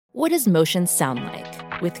What does motion sound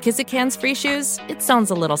like? With Kizikans free shoes, it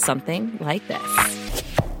sounds a little something like this.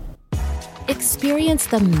 Experience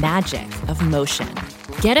the magic of motion.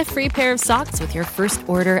 Get a free pair of socks with your first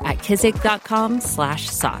order at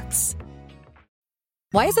kizik.com/socks.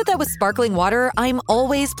 Why is it that with sparkling water, I'm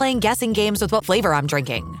always playing guessing games with what flavor I'm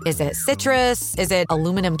drinking? Is it citrus? Is it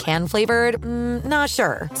aluminum can flavored? Not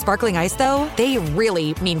sure. Sparkling ice, though, they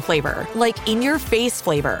really mean flavor. Like in-your-face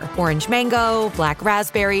flavor. Orange mango, black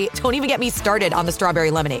raspberry. Don't even get me started on the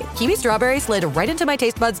strawberry lemonade. Kiwi Strawberry slid right into my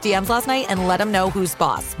taste buds DMs last night and let them know who's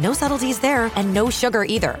boss. No subtleties there, and no sugar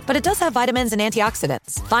either. But it does have vitamins and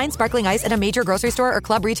antioxidants. Find sparkling ice at a major grocery store or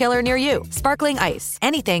club retailer near you. Sparkling ice.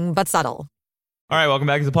 Anything but subtle. All right, welcome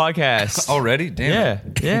back to the podcast. Already? Damn.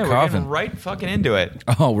 Yeah, we're getting right fucking into it.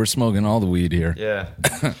 Oh, we're smoking all the weed here. Yeah.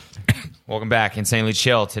 Welcome back, Insanely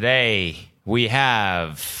Chill. Today, we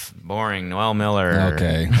have boring Noel Miller.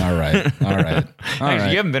 Okay, all right.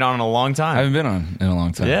 Actually, you haven't been on in a long time. I haven't been on in a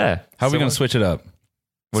long time. Yeah. How are we going to switch it up?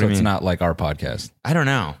 What do you mean? It's not like our podcast. I don't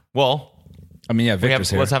know. Well, I mean, yeah, Victor's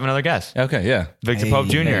here. Let's have another guest. Okay, yeah. Victor Pope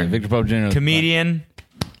Jr. Hey, Victor Pope Jr. Comedian.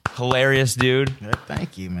 Hilarious dude.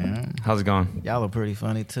 Thank you, man. How's it going? Y'all are pretty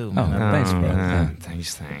funny too, Oh, man. thanks, bro.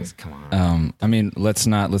 Thanks. Come on. I mean, let's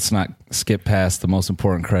not skip past the most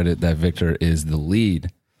important credit that Victor is the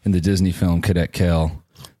lead in the Disney film Cadet.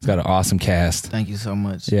 It's got an awesome cast. Thank you so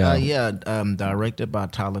much. Yeah. Directed by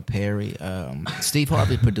Tyler Perry. Steve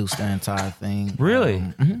Harvey produced the entire thing. Really?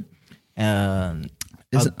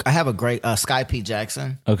 I have a great Sky P.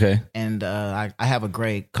 Jackson. Okay. And I have a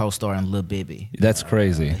great co-star in Lil Bibby. That's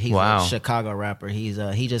crazy. He's Wow. a Chicago rapper. He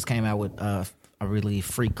just came out with a really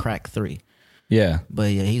Free Crack 3. Yeah.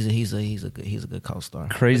 But yeah, he's a good co-star.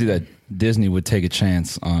 Crazy that Disney would take a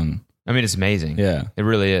chance on. I mean, it's amazing. Yeah. It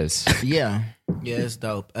really is. Yeah, it's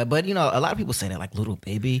dope. But you know, a lot of people say that like Little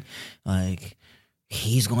Baby, like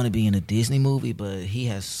he's going to be in a Disney movie, but he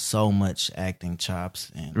has so much acting chops,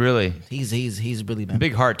 and Really? he's really been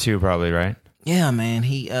Big heart, too, probably, right? Yeah, man.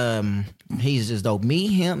 He's just dope. Me,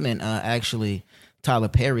 him, and actually Tyler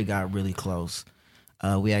Perry got really close.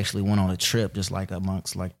 We actually went on a trip, just like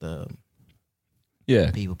amongst like the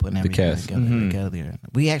people putting everything together.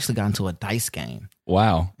 We actually got into a dice game.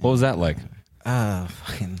 Wow. What was that like?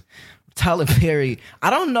 Fucking Tyler Perry. I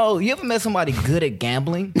don't know. You ever met somebody good at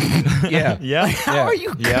gambling? Yeah. Yeah. Like, how are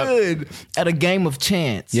you good at a game of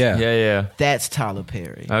chance? Yeah. That's Tyler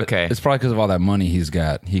Perry. Okay. It's probably because of all that money he's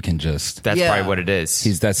got. He can just. That's Yeah. probably what it is.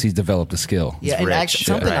 He's developed a skill. Yeah, and rich.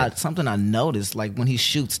 actually Yeah. something I noticed, like when he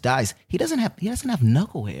shoots dice, he doesn't have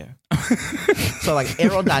knuckle hair. So like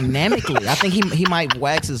aerodynamically, I think he might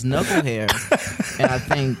wax his knuckle hair, and I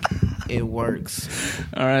think it works.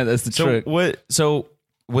 All right, that's the trick. So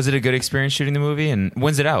was it a good experience shooting the movie? And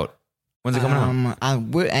when's it out? When's it coming out?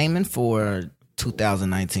 We're aiming for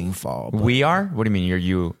 2019 fall. But, We are? What do you mean?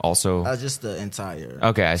 You also? just the entire.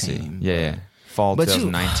 Okay, I see. team, Yeah. Fall But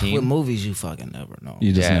 2019. with movies, you fucking never know.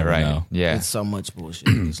 You just yeah, never right. know. Yeah. It's so much bullshit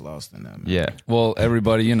that gets lost in that. Man. Yeah. Well,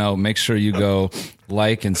 everybody, make sure you go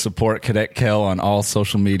like and support Cadet Kel on all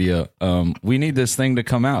social media. We need this thing to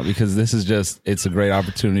come out because this is it's a great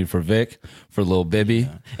opportunity for Vic, for Lil Bibby.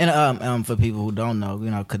 Yeah. And for people who don't know,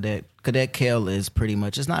 Cadet Kel is pretty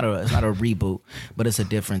much it's not a reboot, but it's a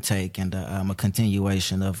different take and a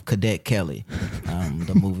continuation of Cadet Kelly,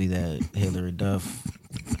 the movie that Hilary Duff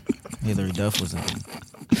was in.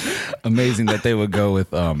 Amazing that they would go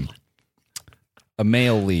with a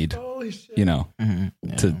male lead,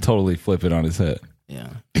 to totally flip it on his head. Yeah,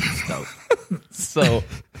 it's dope. So,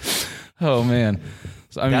 oh man,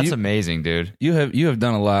 so, I mean, That's amazing, dude. You have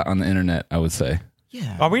done a lot on the internet, I would say.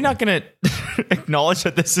 Yeah. Are we not going to acknowledge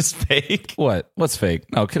that this is fake? What's fake?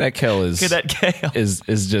 No, Cadet Kel is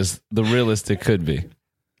just the realest it could be.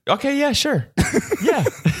 Okay, yeah, sure. Yeah.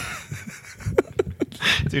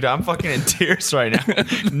 Dude, I'm fucking in tears right now.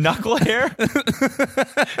 Knuckle hair?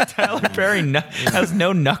 Tyler Perry has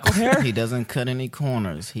no knuckle hair? He doesn't cut any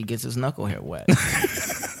corners. He gets his knuckle hair wet.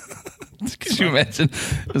 Could you imagine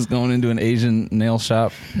just going into an Asian nail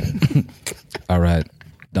shop? All right,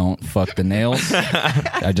 don't fuck the nails.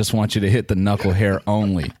 I just want you to hit the knuckle hair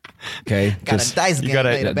only. Okay, Got a dice game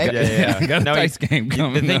later, baby. Yeah. Got a dice game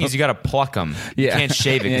coming. The thing up. is, you got to pluck them. Yeah. You can't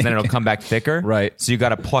shave it because then it'll come back thicker. Right. So you got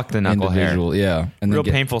to pluck the knuckle Individual, hair. yeah, and Real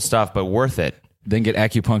then painful stuff, but worth it. Then get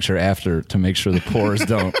acupuncture after to make sure the pores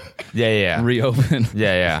don't Yeah. reopen.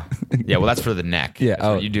 Yeah. Well, that's for the neck. Yeah. That's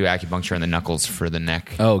where you do acupuncture on the knuckles for the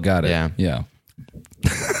neck. Oh, got it. Yeah. Yeah.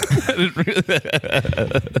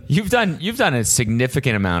 You've done a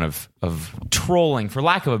significant amount of trolling, for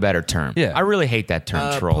lack of a better term. Yeah. I really hate that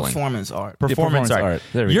term, trolling. Performance art. Performance art.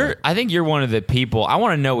 There we go. I think you're one of the people. I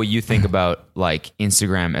want to know what you think about like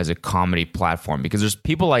Instagram as a comedy platform, because there's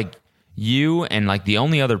people like you, and like the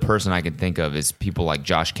only other person I can think of is people like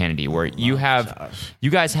Josh Kennedy, where you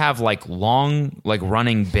guys have like long, like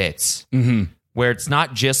running bits where it's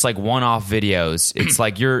not just like one-off videos. It's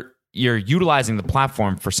like you're utilizing the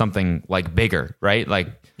platform for something like bigger, right? Like,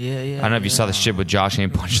 Yeah. I don't know if you saw the shit with Josh getting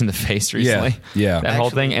punched in the face recently. Yeah. That whole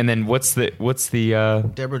thing. And then what's the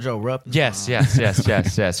Deborah Jo Rupp. Yes.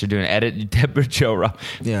 You're doing edit Deborah Jo Rupp.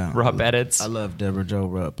 Yeah. Rupp edits. I love Deborah Jo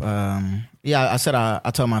Rupp. I said I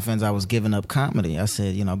told my friends I was giving up comedy. I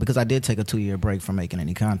said, because I did take a 2-year break from making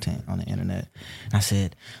any content on the internet. And I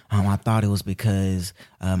said, I thought it was because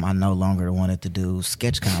I no longer wanted to do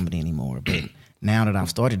sketch comedy anymore. But now that I've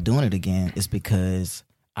started doing it again, it's because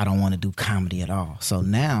I don't want to do comedy at all. So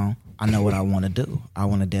now I know what I want to do. I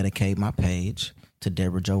want to dedicate my page to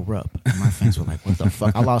Deborah Jo Rupp. And my fans were like, what the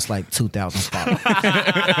fuck? I lost like 2,000 followers.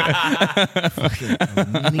 Fucking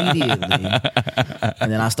immediately. And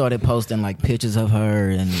then I started posting like pictures of her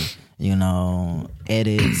and,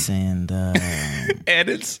 edits and...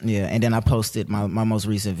 edits? Yeah, and then I posted my most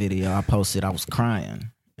recent video. I was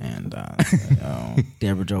crying. And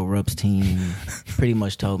Deborah Jo Rupp's team pretty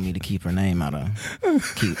much told me to keep her name out of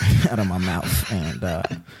my mouth. And I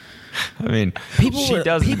mean, people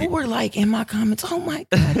were like in my comments, "Oh my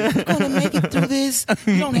God, you're gonna make it through this.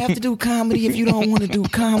 You don't have to do comedy if you don't want to do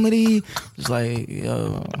comedy." It's like,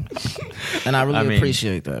 yo, and I really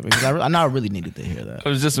appreciate that, because I really needed to hear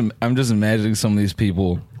that. I'm just imagining some of these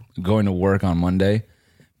people going to work on Monday,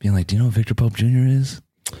 being like, "Do you know who Victor Pope Jr. is?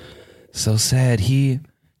 So sad. He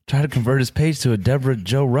tried to convert his page to a Deborah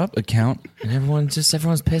Jo Rupp account, and everyone's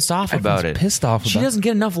pissed off about it. Pissed off. She doesn't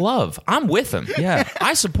get enough love. I'm with him. Yeah,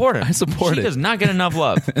 I support him. She does not get enough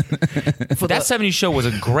love. That 70s show was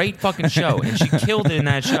a great fucking show, and she killed it in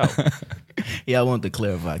that show. Yeah, I want to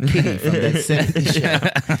clarify. Kitty from that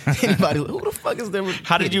 70s show. Anybody, who the fuck is Deborah?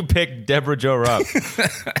 How did you pick Deborah Jo Rupp?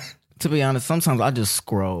 To be honest, sometimes I just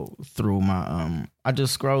scroll through my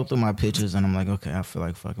pictures and I'm like, okay, I feel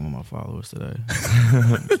like fucking with my followers today.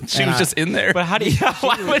 She was just in there. But how do you?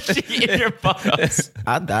 Why was she in your photos?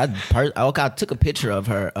 I took a picture of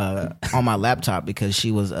her on my laptop because she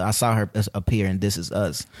was. I saw her appear in This Is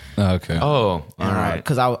Us. Okay. Oh, all right.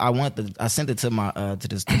 Because I sent it to my to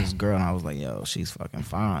this girl and I was like, yo, she's fucking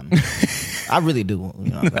fine. I really do.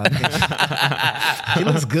 She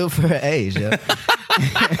looks good for her age. Yeah.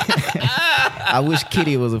 I wish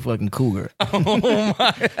Kitty was a fucking cougar. Oh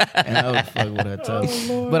my! And I would fuck with her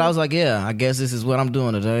too. But I was like, yeah, I guess this is what I'm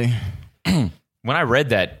doing today. When I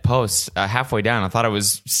read that post halfway down, I thought it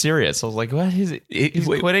was serious. I was like, "What is it? He's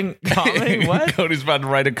quitting comedy? What?" Cody's about to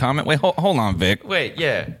write a comment. Wait, hold on, Vic. Wait,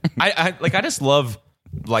 yeah. I just love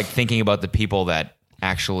like thinking about the people that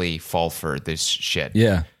actually fall for this shit.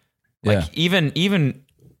 Yeah, like even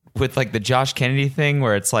with like the Josh Kennedy thing,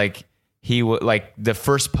 where it's like like the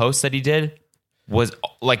first post that he did was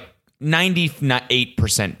like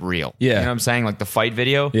 98% real. Yeah. You know what I'm saying? Like the fight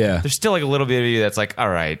video. Yeah. There's still like a little bit of you that's like, all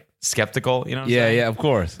right, skeptical. You know what I'm saying? Yeah, of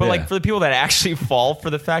course. But like for the people that actually fall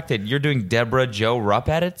for the fact that you're doing Deborah Jo Rupp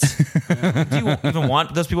edits, do you even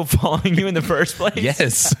want those people following you in the first place?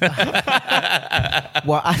 Yes.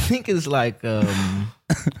 Well, I think it's like...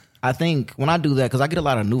 I think when I do that, because I get a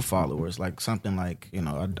lot of new followers, like something like,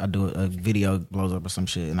 I do a video blows up or some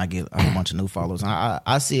shit and I get a bunch of new followers. And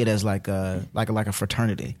I see it as like a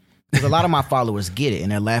fraternity. Because a lot of my followers get it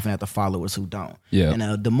and they're laughing at the followers who don't. Yeah.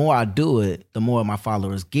 And the more I do it, the more my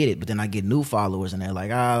followers get it. But then I get new followers and they're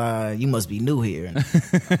like, you must be new here. And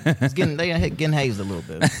they're getting hazed a little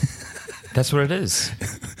bit. That's what it is.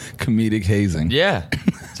 Comedic hazing. Yeah.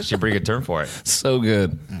 It's actually a pretty good term for it. So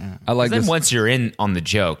good. I like then this. Once you're in on the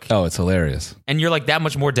joke. Oh, it's hilarious. And you're like that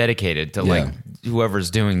much more dedicated to like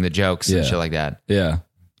whoever's doing the jokes and shit like that. Yeah.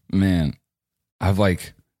 Man. I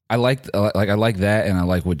like that, and I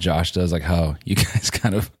like what Josh does, like how you guys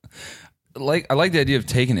kind of I like the idea of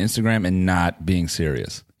taking Instagram and not being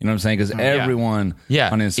serious. You know what I'm saying? Because everyone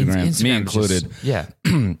on Instagram, me included, yeah.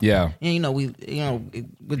 And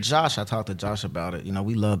with Josh, I talked to Josh about it.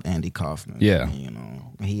 We love Andy Kaufman. Yeah. And,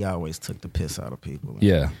 he always took the piss out of people.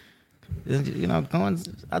 Yeah.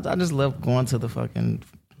 I just love going to the fucking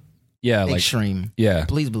extreme. Yeah.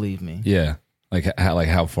 Please believe me. Yeah. Like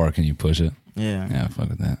how far can you push it? Yeah. Yeah. Fuck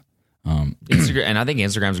with that. Instagram, and I think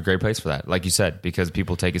Instagram's a great place for that, like you said, because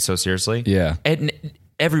people take it so seriously. Yeah. And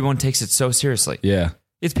everyone takes it so seriously. Yeah.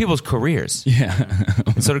 It's people's careers. Yeah.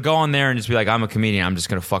 So to go on there and just be like, I'm a comedian, I'm just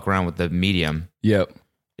going to fuck around with the medium. Yep.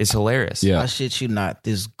 is hilarious. Yeah. I shit you not.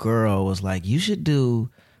 This girl was like, you should do.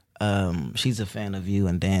 She's a fan of you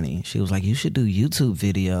and Danny. She was like, you should do YouTube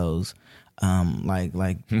videos. Like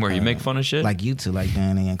Where you make fun of shit? like YouTube, like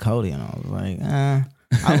Danny and Cody. And I was like,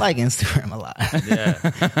 I like Instagram a lot. Yeah.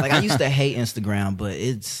 Like I used to hate Instagram, but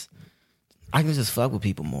I can just fuck with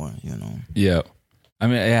people more, you know. Yeah. I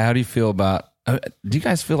mean, yeah, how do you feel about? Do you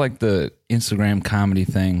guys feel like the Instagram comedy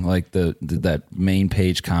thing, like that main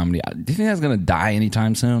page comedy? Do you think that's gonna die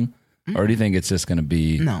anytime soon, or do you think it's just gonna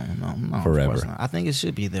be No, forever? Of course not. I think it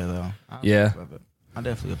should be there though. Yeah. Approve of it. I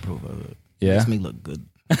definitely approve of it. Yeah. Makes me look good.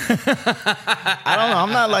 I don't know.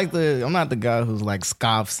 I'm not the guy who's like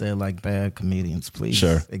scoffs at like bad comedians. Please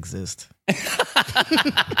exist.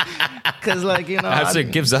 Because like, you know,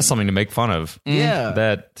 It gives us something to make fun of. Yeah.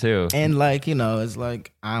 That too. And like, you know, it's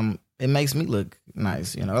like it makes me look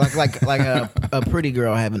nice, you know, like a pretty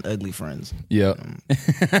girl having ugly friends. Yeah.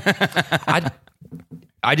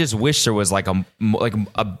 I just wish there was like a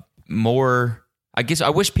more. I guess I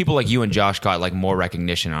wish people like you and Josh got like more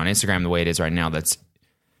recognition on Instagram the way it is right now.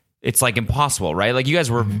 It's like impossible, right? Like you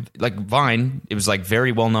guys were like Vine. It was like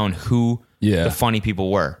very well known who the funny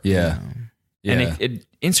people were. Yeah. And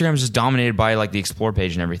Instagram is just dominated by like the explore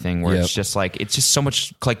page and everything, where it's just so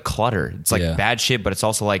much like clutter. It's like bad shit, but it's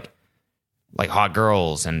also like hot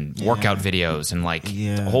girls and workout videos and like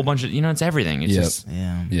a whole bunch of, you know, it's everything. It's just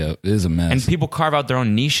it is a mess. And people carve out their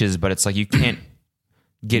own niches, but it's like you can't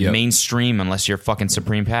get mainstream unless you're fucking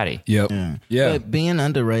Supreme Patty. Yeah. But being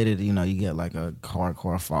underrated, you know, you get like a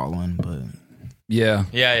hardcore following, but Yeah,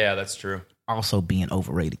 that's true. also being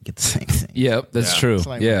overrated get the same thing. Yeah, that's true. It's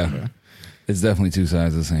like, yeah. whatever. It's definitely two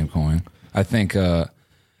sides of the same coin. I think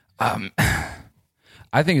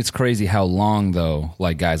I think it's crazy how long though,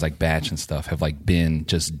 like guys like Batch and stuff have like been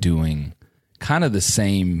just doing kind of the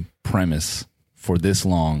same premise for this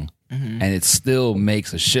long, and it still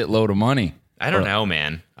makes a shitload of money. I don't know,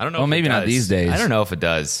 man. I don't know. Well, if maybe it not does. these days. I don't know if it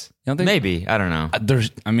does. You don't think? Maybe. I don't know.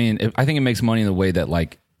 I think it makes money in the way that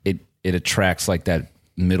like it attracts like that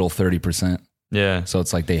middle 30%. Yeah. So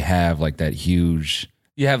it's like they have like that huge.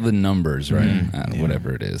 You have the numbers, right?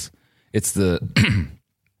 Whatever it is, it's the.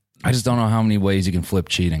 I just don't know how many ways you can flip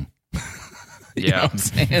cheating. You know what I'm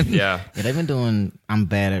saying? Yeah. They've been doing I'm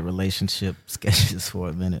bad at relationship sketches for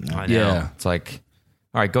a minute now. I know. Yeah. It's like,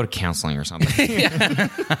 all right, go to counseling or something.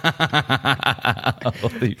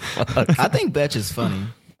 Holy fuck! I think Betch is funny.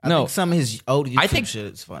 I think some of his old YouTube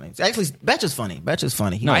shit is funny. Actually, Betch is funny. Betch is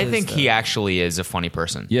funny. No, I think he actually is a funny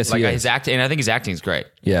person. Yes, like he is. his acting, and I think his acting is great.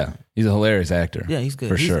 Yeah, he's a hilarious actor. Yeah, he's good.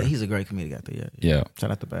 for he's sure. He's a great comedic actor. Yeah.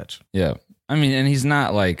 Shout out to Betch. Yeah. I mean, and he's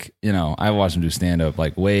not like, you know, I watched him do stand up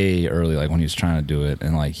like way early, like when he was trying to do it,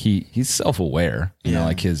 and like he's self aware. You know,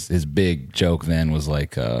 like his big joke then was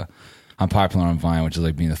like, I'm popular on Vine, which is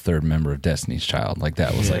like being the third member of Destiny's Child. Like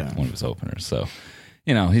that was like one of his openers. So,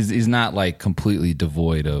 you know, he's not like completely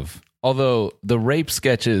devoid of. Although the rape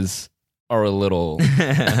sketches are a little,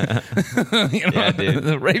 you know,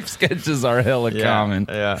 the rape sketches are hella common.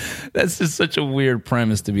 Yeah, that's just such a weird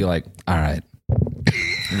premise to be like, all right,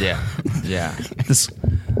 yeah. this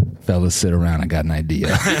fellas sit around. I got an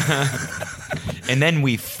idea. And then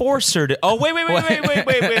we force her to. Oh wait!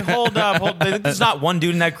 Hold up! There's not one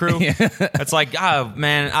dude in that crew. It's like,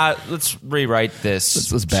 man, let's rewrite this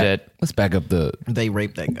shit. Let's back up the. They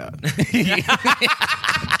raped that guy.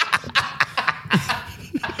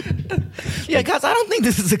 Yeah, guys, I don't think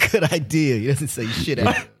this is a good idea. He doesn't say shit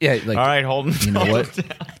at him. Yeah, like, all right, hold on. You know what?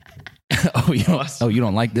 You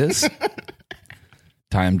don't like this?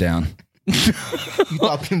 Tie him down. You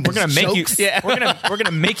thought them We're gonna was make jokes? you. We're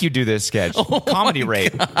gonna make you do this sketch. Comedy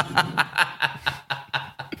rape.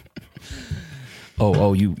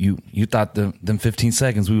 You thought them 15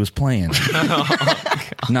 seconds we was playing?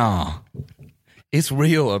 No, it's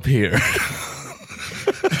real up here.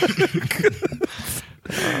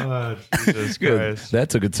 Oh, Jesus Christ. That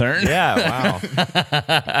took a turn. Yeah, wow.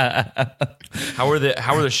 How were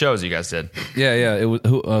the shows you guys did? Yeah. It was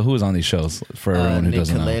who was on these shows for everyone who Nick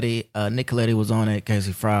doesn't know. Nick Coletti was on it.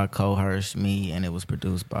 Casey Fry, Cole Hirsch, me, and it was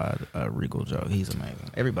produced by Regal Joe. He's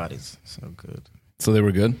amazing. Everybody's so good. So they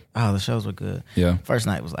were good. Oh, the shows were good. Yeah. First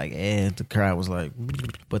night was like, the crowd was like,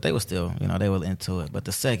 but they were still, you know, they were into it. But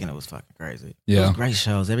the second, it was fucking crazy. Yeah. It was great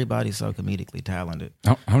shows. Everybody's so comedically talented.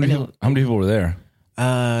 How many people were there?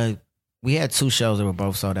 We had 2 shows that were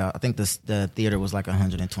both sold out. I think the theater was like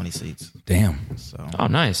 120 seats. Damn. So Oh,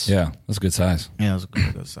 nice. Yeah, that's a good size. yeah, it was a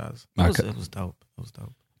good size. It was dope. It was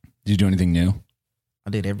dope. Did you do anything new?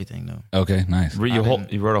 I did everything though. Okay, nice.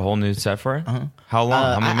 You wrote a whole new set for it? Uh-huh. How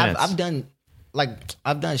long? How many minutes?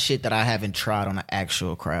 I've done shit that I haven't tried on an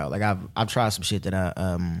actual crowd. Like I've tried some shit that I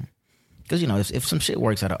because if some shit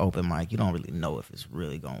works at an open mic, you don't really know if it's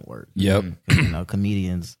really gonna work. Yep.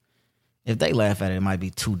 Comedians, if they laugh at it, it might be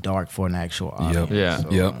too dark for an actual audience. Yeah.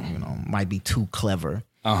 So, might be too clever.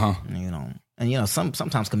 And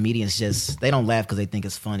sometimes comedians they don't laugh because they think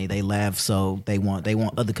it's funny. They laugh so they want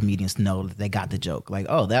other comedians to know that they got the joke. Like,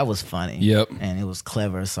 oh, that was funny. Yep. And it was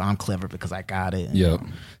clever, so I'm clever because I got it. Yep.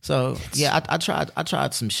 So yeah, I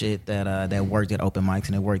tried some shit that worked at open mics,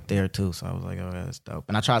 and it worked there too. So I was like, oh, that's dope.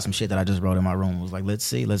 And I tried some shit that I just wrote in my room. I was like,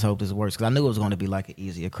 let's hope this works, because I knew it was going to be like an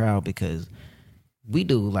easier crowd, because we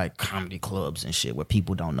do like comedy clubs and shit where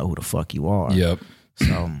people don't know who the fuck you are. Yep.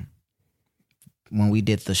 So when we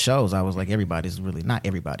did the shows, I was like, everybody's really, not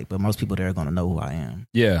everybody, but most people there are going to know who I am.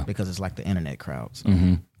 Yeah. Because it's like the internet crowd. So.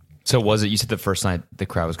 Mm-hmm. So was it, you said the first night the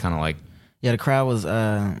crowd was kind of like... Yeah, the crowd was,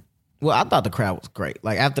 I thought the crowd was great.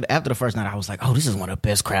 Like after the first night, I was like, oh, this is one of the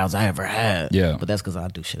best crowds I ever had. Yeah. But that's because I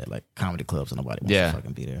do shit at like comedy clubs and nobody wants to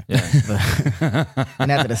fucking be there. Yeah.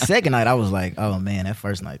 And after the second night, I was like, oh man, that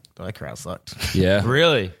first night, that crowd sucked. Yeah.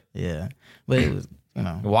 Really? Yeah. But it was,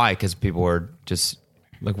 Why? Because people were just...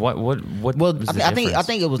 Like what? Well, I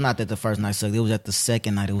think it was not that the first night sucked. It was that the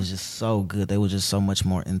second night it was just so good. They were just so much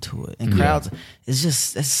more into it. And crowds,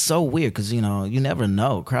 it's so weird because you never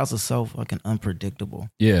know. Crowds are so fucking unpredictable.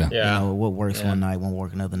 Yeah. What works one night won't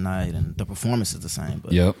work another night, and the performance is the same.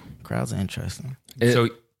 But crowds are interesting. So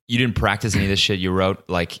you didn't practice any of this shit you wrote?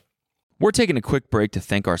 Like, we're taking a quick break to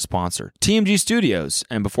thank our sponsor, TMG Studios.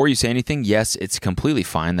 And before you say anything, yes, it's completely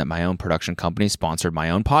fine that my own production company sponsored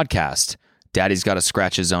my own podcast. Daddy's got to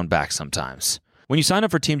scratch his own back sometimes. When you sign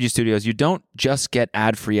up for TMG Studios, you don't just get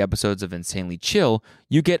ad-free episodes of Insanely Chill,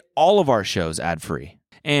 you get all of our shows ad-free.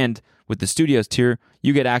 And with the Studios tier,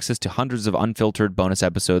 you get access to hundreds of unfiltered bonus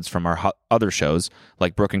episodes from our other shows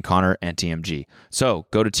like Brooke and Connor and TMG. So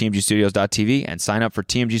go to tmgstudios.tv and sign up for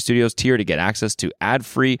TMG Studios tier to get access to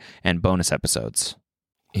ad-free and bonus episodes.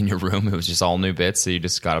 In your room, it was just all new bits, so you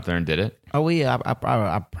just got up there and did it? Oh, yeah,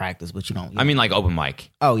 I practiced, but you don't... I mean, like open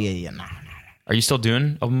mic. Oh, yeah, nah. Are you still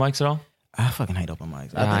doing open mics at all? I fucking hate open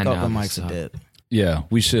mics. I think open mics are dead. Yeah,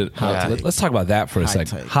 we should. Let's talk about that for a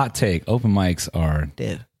second. Hot take. Open mics are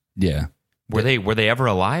dead. Yeah. Were they ever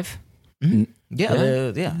alive? Mm-hmm.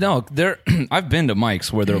 Yeah. No, they're. I've been to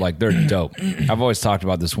mics where they're dope. I've always talked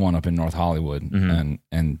about this one up in North Hollywood,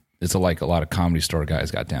 and it's like a lot of Comedy Store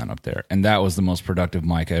guys got down up there, and that was the most productive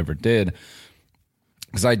mic I ever did.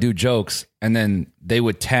 Because I do jokes, and then they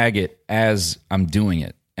would tag it as I'm doing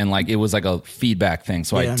it. And like it was like a feedback thing,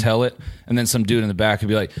 so I'd tell it, and then some dude in the back would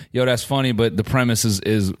be like, "Yo, that's funny, but the premise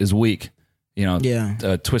is weak,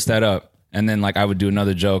 twist that up." And then like I would do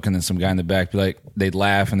another joke, and then some guy in the back be like, they'd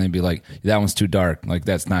laugh, and they'd be like, "That one's too dark, like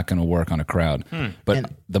that's not going to work on a crowd." But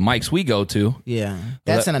the mics we go to,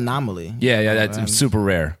 that's an anomaly. That's super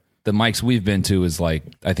rare. The mics we've been to is like,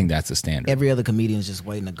 I think that's the standard. Every other comedian's just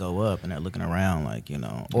waiting to go up, and they're looking around like,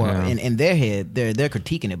 or in their head, they're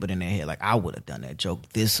critiquing it, but in their head, like, I would have done that joke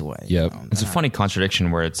this way. Yep. It's a funny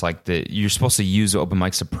contradiction where it's like you're supposed to use open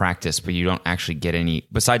mics to practice, but you don't actually get any,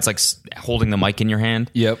 besides like holding the mic in your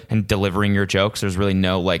hand and delivering your jokes, there's really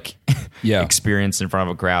no like experience in front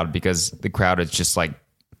of a crowd, because the crowd is just like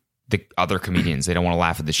the other comedians. They don't want to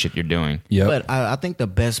laugh at the shit you're doing. But I think the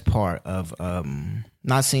best part of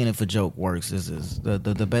not seeing if a joke works is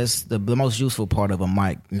the most useful part of a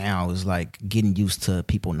mic now is like getting used to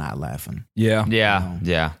people not laughing. Yeah,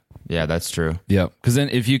 that's true. Yeah, because then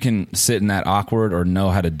if you can sit in that awkward or know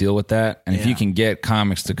how to deal with that, and if you can get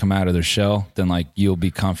comics to come out of their shell, then like you'll be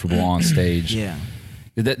comfortable on stage.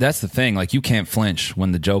 That's the thing. Like you can't flinch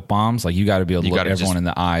when the joke bombs. Like you got to be able to look everyone in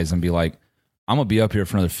the eyes and be like, I'm gonna be up here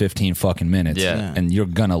for another 15 fucking minutes, and you're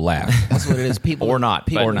gonna laugh. That's what it is. People or not.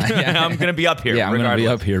 People, I'm gonna be up here. Yeah, I'm gonna be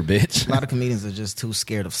up here, bitch. A lot of comedians are just too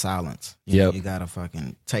scared of silence. You gotta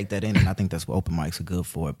fucking take that in, and I think that's what open mics are good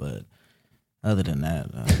for. But other than that,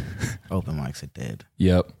 open mics are dead.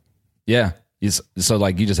 Yep. Yeah. So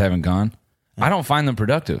like you just haven't gone. I don't find them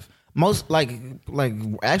productive. Most like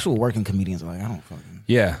actual working comedians are like, I don't fucking.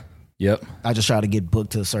 Yeah. Yep. I just try to get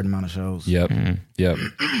booked to a certain amount of shows. Yep. Yep.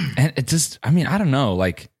 And it just, I mean, I don't know.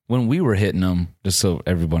 Like when we were hitting them, just so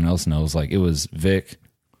everyone else knows, like it was Vic,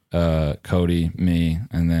 Cody, me,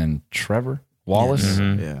 and then Trevor Wallace.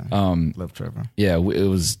 Love Trevor. Yeah. It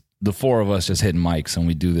was the four of us just hitting mics, and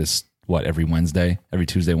we do this, every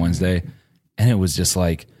Tuesday, Wednesday. And it was just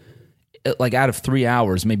like out of 3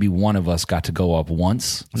 hours, maybe one of us got to go up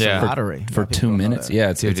once. For 2 minutes.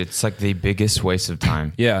 Yeah, it's like the biggest waste of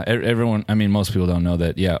time. Yeah, everyone. I mean, most people don't know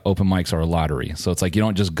that. Yeah, open mics are a lottery. So it's like you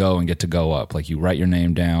don't just go and get to go up. Like you write your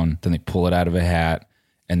name down, then they pull it out of a hat,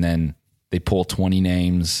 and then they pull 20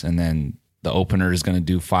 names, and then the opener is going to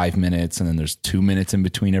do 5 minutes, and then there's 2 minutes in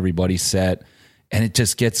between everybody's set, and it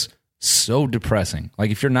just gets so depressing. Like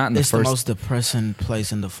if you're not in the it's first, the most depressing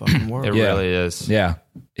place in the fucking world. It really is. Yeah,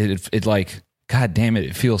 it like, God damn it,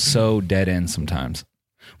 it feels so dead end sometimes.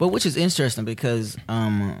 But which is interesting because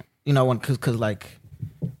because like,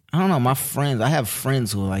 I don't know, my friends, I have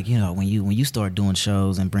friends who are like, when you start doing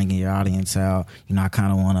shows and bringing your audience out, I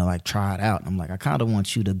kind of want to like try it out. I'm like, I kind of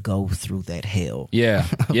want you to go through that hell. Yeah,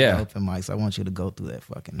 yeah. Open mics. I want you to go through that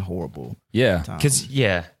fucking horrible. Yeah, because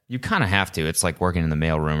you kind of have to. It's like working in the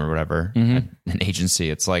mailroom or whatever, at an agency.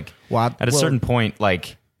 It's like at a certain point,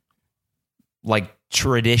 like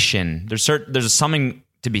tradition. There's something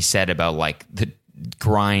to be said about like the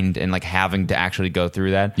grind and like having to actually go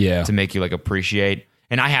through that to make you like appreciate.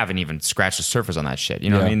 And I haven't even scratched the surface on that shit. You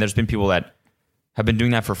know what I mean? There's been people that have been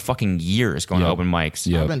doing that for fucking years, going to open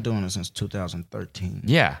mics. I've been doing it since 2013.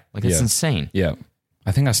 Yeah, like it's insane. Yeah,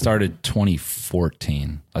 I think I started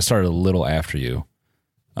 2014. I started a little after you.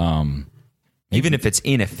 Even if it's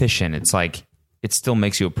inefficient, it's like it still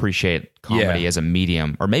makes you appreciate comedy as a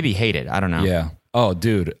medium, or maybe hate it. I don't know. Yeah. Oh,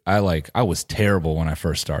 dude, I was terrible when I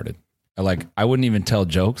first started. I wouldn't even tell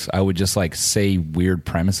jokes. I would just like say weird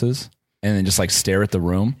premises and then just like stare at the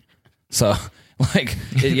room. So like,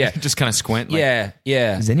 just kind of squint. Like,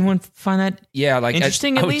 yeah. Does anyone find that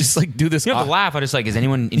interesting? I at would least just like do this. You have to laugh. I just like, is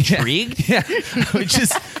anyone intrigued? Yeah. I would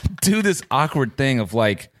just do this awkward thing of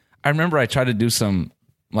like, I remember I tried to do some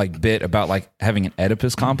like bit about like having an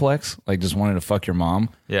Oedipus complex, like just wanting to fuck your mom.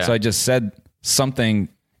 Yeah. So I just said something.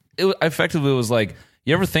 It effectively was like,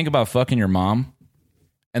 you ever think about fucking your mom?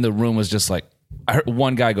 And the room was just like, I heard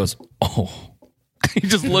one guy goes, oh. He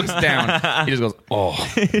just looks down. He just goes, oh.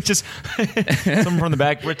 It's just someone from the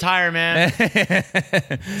back, retire, man.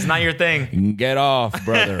 It's not your thing. Get off,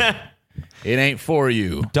 brother. It ain't for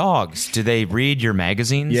you. Dogs, do they read your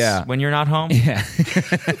magazines when you're not home? Yeah.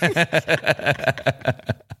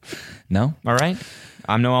 No? All right.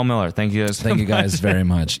 I'm Noel Miller. Thank you guys. Thank you guys very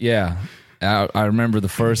much. Yeah. I remember the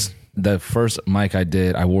first mic I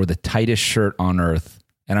did, I wore the tightest shirt on earth.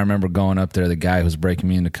 And I remember going up there, the guy who was breaking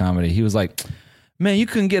me into comedy, he was like, man, you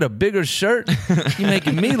couldn't get a bigger shirt? You're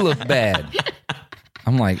making me look bad.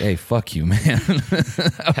 I'm like, hey, fuck you, man.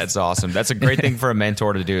 That's awesome. That's a great thing for a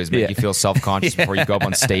mentor to do, is make you feel self-conscious before you go up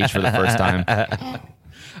on stage for the first time.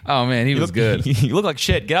 Oh, man, he was good. You look like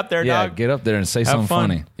shit. Get up there, dog. Get up there and say something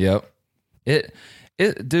funny. Yep.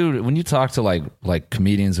 Dude, when you talk to like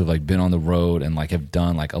comedians who've like been on the road and like have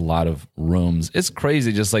done like a lot of rooms, it's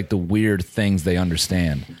crazy just like the weird things they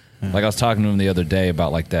understand. Like I was talking to him the other day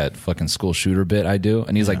about like that fucking school shooter bit I do,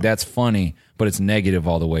 and he's like, that's funny, but it's negative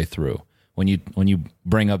all the way through. When you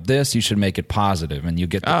bring up this, you should make it positive, and you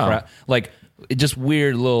get the crowd. Like it just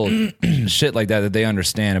weird little shit like that they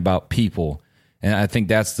understand about people. And I think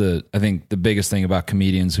the biggest thing about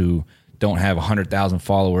comedians who don't have 100,000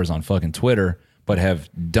 followers on fucking Twitter, but have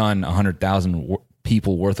done 100,000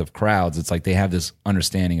 people worth of crowds. It's like they have this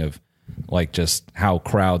understanding of like just how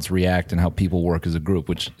crowds react and how people work as a group,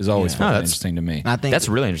 which is always fucking interesting to me. I think that's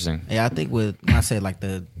really interesting. Yeah, I think when I say like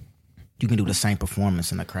you can do the same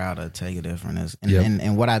performance in the crowd, I'll tell you different.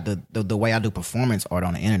 And what the way I do performance art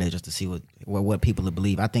on the internet just to see what people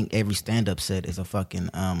believe. I think every stand up set is a fucking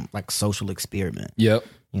like social experiment. Yep.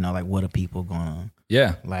 Like what are people gonna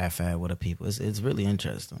laugh at? What are people? It's really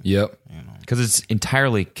interesting. Yep. Because it's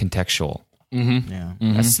entirely contextual. Mm-hmm. Yeah.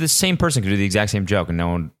 Mm-hmm. That's the same person could do the exact same joke and no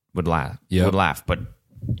one would laugh. Would laugh, but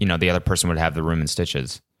the other person would have the room in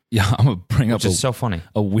stitches. Yeah, I'm gonna bring up so funny.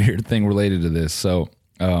 A weird thing related to this. So,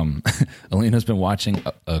 Alina's been watching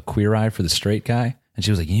a Queer Eye for the Straight Guy, and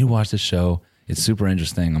she was like, "You need to watch this show. It's super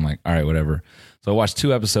interesting." I'm like, "All right, whatever." So I watched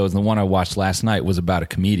 2 episodes, and the one I watched last night was about a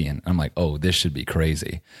comedian. I'm like, "Oh, this should be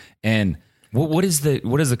crazy." And what is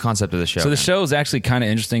the concept of the show? So the show is actually kind of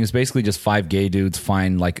interesting. It's basically just 5 gay dudes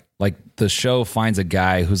find like the show finds a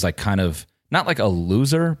guy who's like kind of not like a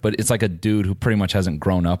loser, but it's like a dude who pretty much hasn't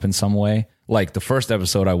grown up in some way. Like the first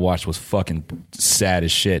episode I watched was fucking sad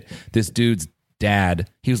as shit. This dude's dad,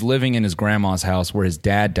 he was living in his grandma's house where his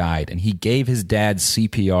dad died, and he gave his dad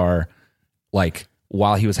CPR like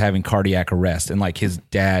while he was having cardiac arrest, and like his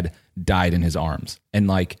dad died in his arms. And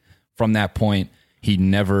like from that point, he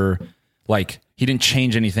never he didn't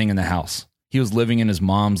change anything in the house. He was living in his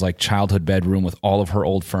mom's like childhood bedroom with all of her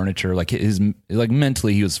old furniture. Like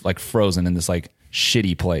mentally he was like frozen in this like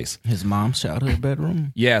shitty place. His mom's childhood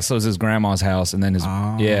bedroom? Yeah, so it was his grandma's house, and then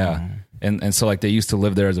And so like they used to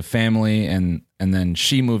live there as a family, and then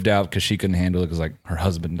she moved out because she couldn't handle it because like her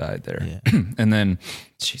husband died there. Yeah. And then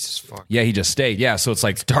Jesus fuck. Yeah, he just stayed. Yeah, so it's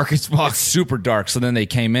like dark as fuck. It's super dark. So then they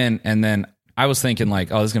came in, and then I was thinking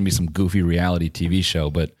like, oh, this is gonna be some goofy reality TV show,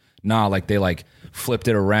 but nah, like they like flipped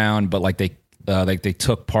it around, but like they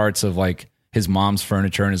took parts of like his mom's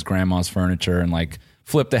furniture and his grandma's furniture and like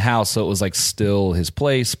flipped the house so it was like still his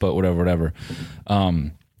place, but whatever.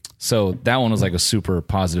 So that one was like a super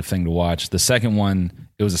positive thing to watch. The second one,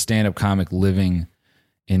 it was a stand-up comic living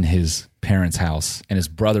in his parents' house, and his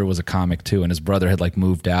brother was a comic too, and his brother had like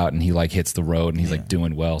moved out and he like hits the road and he's like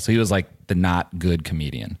doing well. So he was like the not good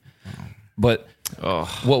comedian. But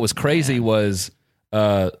what was crazy was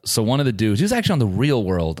so one of the dudes, he was actually on The Real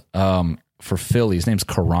World for Philly. His name's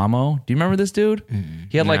Karamo. Do you remember this dude?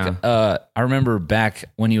 He had like I remember back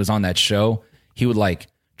when he was on that show, he would like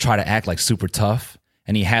try to act like super tough.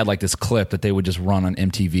 And he had like this clip that they would just run on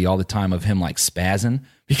MTV all the time of him like spazzing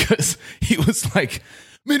because he was like,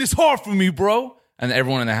 man, it's hard for me, bro. And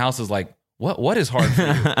everyone in the house is like, what is hard for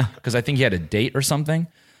you? Because I think he had a date or something. And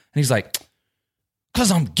he's like,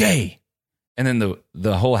 because I'm gay. And then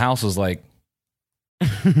the whole house was like,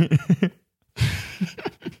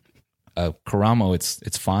 Karamo,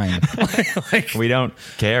 it's fine. Like, we don't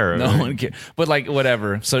care. No one cares. But like,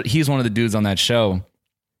 whatever. So he's one of the dudes on that show.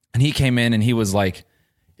 And he came in and he was like,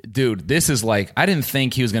 dude, this is like, I didn't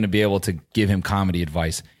think he was going to be able to give him comedy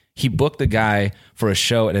advice. He booked the guy for a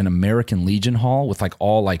show at an American Legion hall with like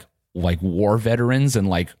all like war veterans and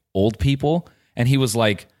like old people. And he was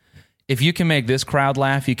like, if you can make this crowd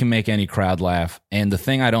laugh, you can make any crowd laugh. And the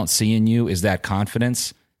thing I don't see in you is that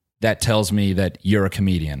confidence that tells me that you're a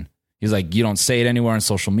comedian. He's like, you don't say it anywhere on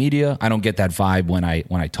social media. I don't get that vibe when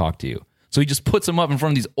I talk to you. So he just puts him up in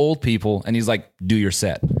front of these old people and he's like, do your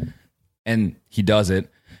set. And he does it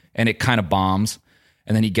and it kind of bombs.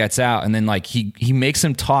 And then he gets out and then like he makes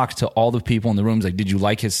him talk to all the people in the room. He's like, did you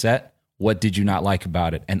like his set? What did you not like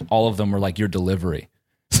about it? And all of them were like, your delivery.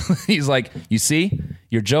 So he's like, you see,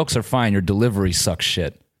 your jokes are fine. Your delivery sucks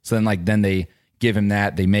shit. So then they give him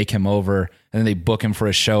that. They make him over and then they book him for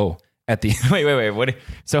a show at the Wait. What?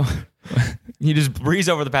 So you just breeze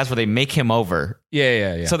over the past where they make him over.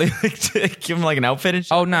 Yeah. So they like, give him like an outfit and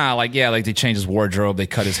shit? Oh, nah. Like, yeah, like they change his wardrobe. They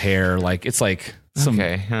cut his hair. Like, it's like some...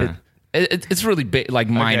 Okay. Huh. It's really like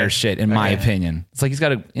minor shit in my opinion. It's like he's got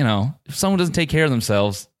to, if someone doesn't take care of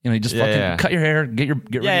themselves, you just fucking cut your hair, get rid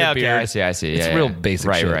of your beard. I see. It's real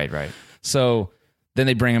basic shit. Right. So then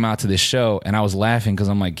they bring him out to this show, and I was laughing because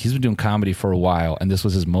I'm like, he's been doing comedy for a while, and this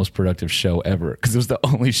was his most productive show ever because it was the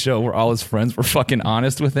only show where all his friends were fucking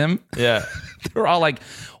honest with him. Yeah. They were all like,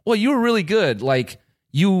 well, you were really good. Like,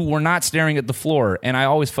 you were not staring at the floor, and I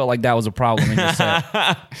always felt like that was a problem in your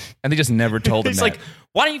set. And they just never told him He's that. like,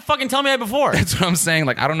 why didn't you fucking tell me that before? That's what I'm saying.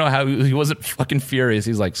 Like, I don't know how he wasn't fucking furious.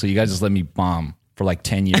 He's like, so you guys just let me bomb for like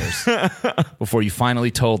 10 years before you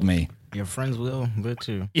finally told me. Your friends will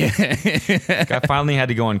too. Yeah. I finally had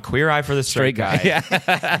to go on Queer Eye for the Straight Guy. Yeah.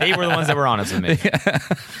 They were the ones that were honest with me. Yeah.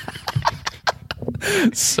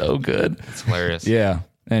 So good. It's hilarious. Yeah.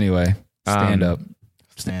 Anyway, stand up.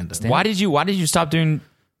 Why did you stop doing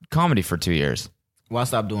comedy for 2 years? Well, I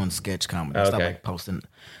stopped doing sketch comedy. Okay.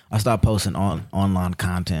 I stopped posting online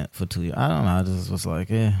content for 2 years. I don't know. I just was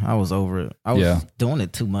like, I was over it. I was doing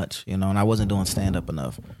it too much, and I wasn't doing stand up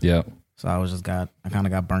enough. Yeah. So I kind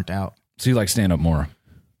of got burnt out. So you like stand up more?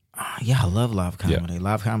 Yeah, I love live comedy. Yeah.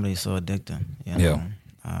 Live comedy is so addicting. Yeah.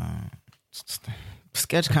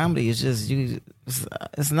 Sketch comedy is just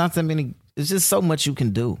it's not so many. It's just so much you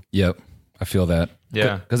can do. Yep, I feel that.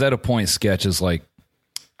 Yeah, because at a point, sketch is like,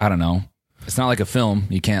 I don't know. It's not like a film.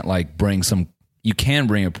 You can't like you can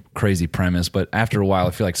bring a crazy premise, but after a while,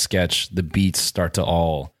 I feel like sketch, the beats start to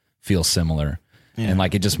all feel similar. Yeah. And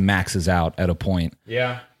like it just maxes out at a point.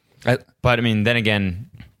 Yeah. But I mean, then again,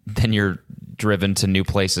 then you're driven to new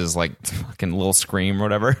places like fucking Lil Scream or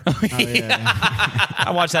whatever.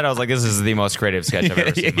 I watched that. I was like, this is the most creative sketch I've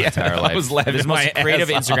ever seen in my entire life. I was laughing. This is the most creative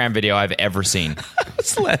Instagram video I've ever seen. I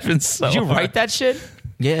was laughing so Did you hard. write that shit?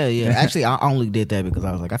 Yeah. Actually, I only did that because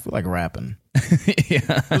I was like, I feel like rapping.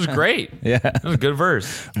 It was great. Yeah. It was a good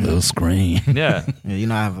verse. Lil Scream. Yeah. I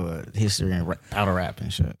have a history in battle rap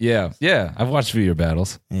and shit. Yeah. I've watched a few of your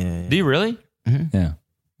battles. Yeah. Do you really? Mm-hmm. Yeah.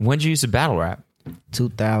 When did you use to battle rap?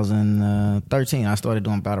 2013. I started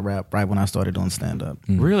doing battle rap right when I started doing stand up.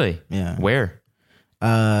 Really? Yeah. Where?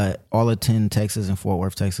 Arlington, Texas, and Fort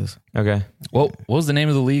Worth, Texas. Okay. Well, what was the name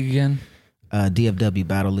of the league again? DFW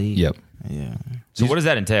Battle League. Yep. Yeah. So what does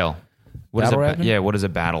that entail? What Battle is rapping? Yeah. What is a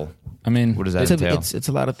battle? I mean, what does that entail? It's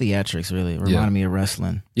a lot of theatrics, really. It reminded me of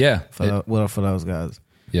wrestling. Yeah. For those guys.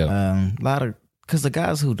 Yeah. A lot of because the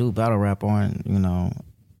guys who do battle rap aren't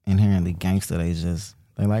inherently gangster.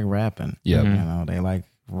 They like rapping. Yeah. They like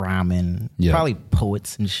rhyming. Yeah. Probably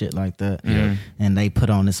poets and shit like that. Yeah. And they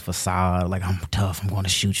put on this facade like, I'm tough. I'm going to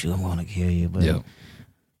shoot you. I'm going to kill you. But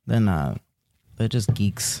they're not. They're just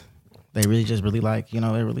geeks. They really just really like,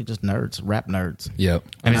 they're really just nerds, rap nerds. Yep.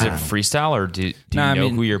 And is it freestyle, or do you know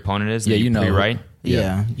who your opponent is? Yeah, you know. Right?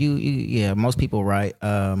 Yeah, most people write.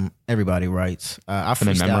 Everybody writes. I freestyle.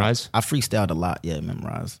 And they memorize? I freestyled a lot. Yeah,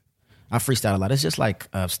 memorize. I freestyle a lot. It's just like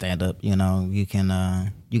stand up. You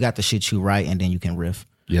can you got the shit you write, and then you can riff.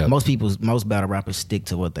 Yeah. Most battle rappers stick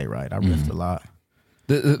to what they write. I riffed a lot.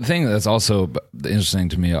 The thing that's also interesting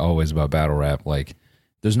to me always about battle rap, like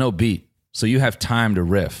there's no beat. So you have time to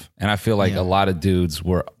riff. And I feel like a lot of dudes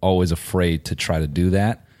were always afraid to try to do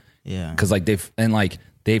that. Yeah. Cause like they feel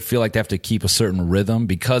like they have to keep a certain rhythm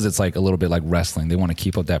because it's like a little bit like wrestling. They want to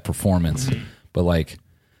keep up that performance. But like,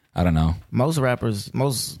 I don't know. Most rappers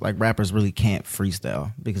really can't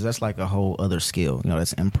freestyle because that's like a whole other skill.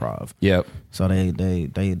 That's improv. Yep. So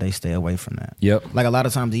they stay away from that. Yep. Like a lot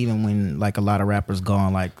of times, even when like a lot of rappers go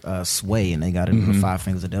on like Sway and they got into the 5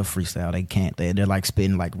 fingers of death freestyle, they can't. They're like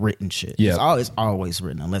spitting like written shit. Yeah. It's always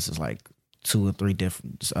written unless it's like 2 or 3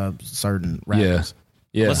 different certain rappers.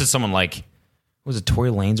 Yeah. Unless it's someone like, was it Tory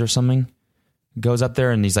Lanez or something? Goes up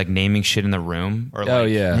there and he's like naming shit in the room. Or like,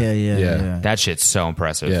 Yeah. that shit's so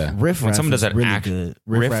impressive. Yeah. Riff When Raff someone does is that really good.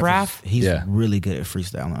 Riff Raff? He's really good at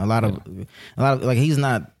freestyling. A lot of like he's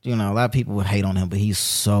not, a lot of people would hate on him, but he's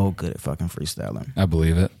so good at fucking freestyling. I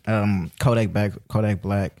believe it. Kodak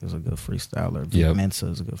Black is a good freestyler. Vic Mensa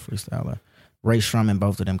is a good freestyler. Ray Shrum and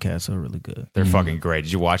both of them cats are really good. They're fucking great.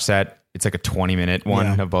 Did you watch that? It's like a 20-minute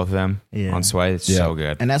one of both of them on Sway. It's so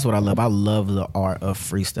good. And that's what I love. I love the art of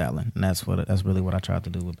freestyling. And that's really what I tried to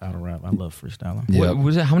do with battle rap. I love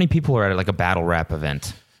freestyling. How many people are at like a battle rap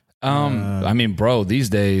event? I mean, bro, these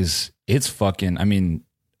days it's fucking,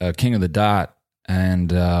 King of the Dot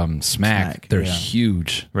and Smack, they're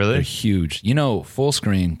huge. Really? They're huge. Full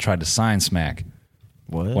Screen tried to sign Smack.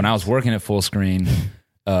 What? When I was working at Full Screen,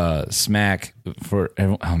 Smack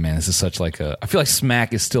this is such like I feel like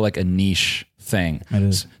Smack is still like a niche thing. It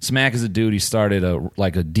is. Smack is a dude. He started a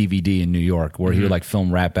DVD in New York where he would like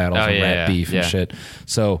film rap battles and rap beef and shit.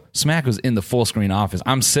 So Smack was in the Full Screen office.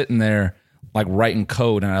 I'm sitting there like writing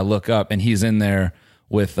code, and I look up, and he's in there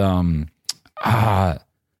with Norbs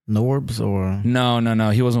or no,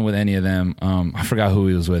 he wasn't with any of them. I forgot who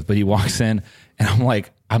he was with, but he walks in, and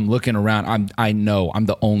I'm looking around. I know I'm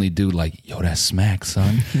the only dude like, yo, that's Smack,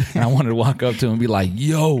 son. And I wanted to walk up to him and be like,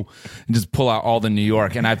 yo, and just pull out all the New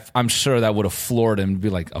York. And I'm sure that would have floored him to be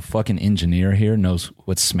like, a fucking engineer here knows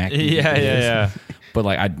what Smack is. Yeah. But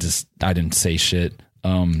like, I didn't say shit.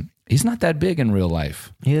 He's not that big in real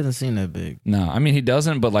life. he doesn't seem that big. No, he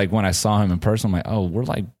doesn't. But like when I saw him in person, I'm like, oh, we're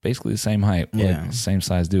like basically the same height. Yeah. Like, same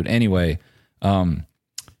size dude. Anyway,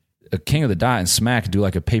 a King of the Dot and Smack do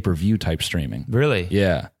like a pay-per-view type streaming. Really?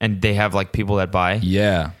 Yeah. And they have like people that buy?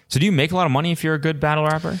 Yeah. So do you make a lot of money if you're a good battle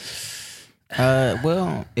rapper?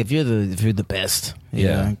 Well, if you're the best,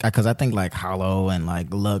 because I think like Hollow and like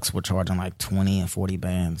Lux were charging like 20 and 40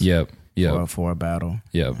 bands. Yep. For a battle.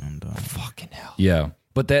 Yep. And, Fucking hell. Yeah.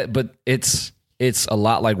 But it's a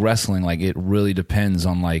lot like wrestling. Like it really depends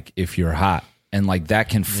on like if you're hot. And like that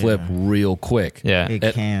can flip real quick. Yeah.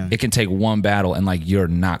 It can. It can take one battle and like you're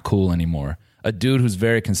not cool anymore. A dude who's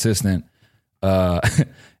very consistent,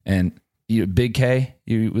 and Big K,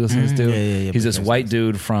 you listen to this dude? Yeah. He's this white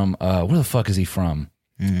dude from where the fuck is he from?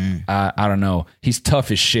 I don't know. He's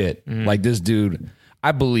tough as shit. Like this dude,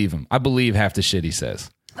 I believe him. I believe half the shit he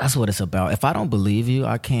says. That's what it's about. If I don't believe you,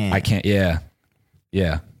 I can't.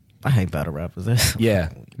 Yeah. I hate battle rappers. Yeah.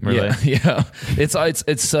 Really? Yeah.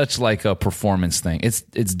 It's such like a performance thing. It's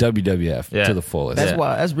WWF to the fullest.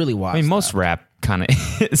 That's really why. I mean, most rap kind of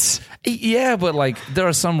is. Yeah, but like there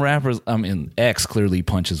are some rappers. X clearly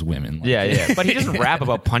punches women. Like, Yeah. But he doesn't rap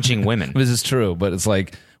about punching women. This is true, but it's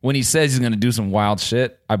like when he says he's going to do some wild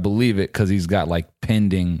shit, I believe it because he's got like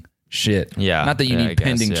pending shit. Yeah. Not that you need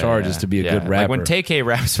pending charges to be a good rapper. Like when TK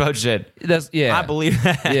raps about shit, I believe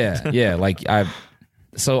that. Yeah. Like I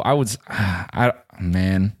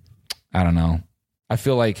don't know. I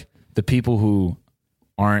feel like the people who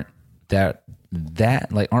aren't that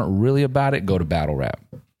like aren't really about it go to battle rap.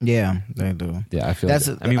 Yeah, they do. Yeah, I feel that's.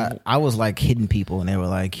 like I was like hitting people, and they were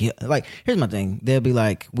like, here's my thing. They'll be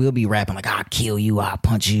like, we'll be rapping like, I'll kill you, I'll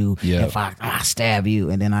punch you, if I stab you,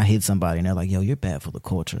 and then I hit somebody, and they're like, yo, you're bad for the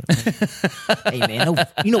culture. Hey man,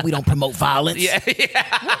 we don't promote violence. Yeah.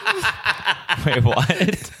 Wait,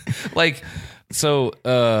 what? Like, so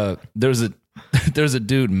there's a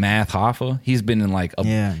dude, Math Hoffa. He's been in like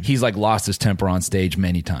he's like lost his temper on stage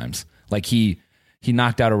many times. Like he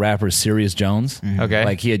knocked out a rapper, Sirius Jones. Okay.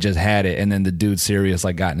 Like he had just had it, and then the dude Sirius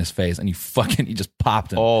like got in his face, and he just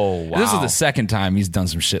popped him. Oh, wow. This is the second time he's done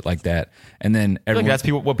some shit like that. And then everyone, Look, that's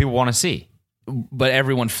what people want to see. but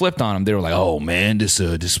everyone flipped on him. They were like, "Oh man, this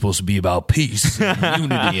is supposed to be about peace and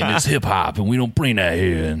unity, and it's hip hop, and we don't bring that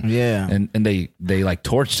here." And they like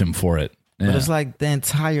torched him for it. Yeah. But it's like the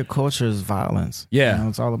entire culture is violence. Yeah, you know,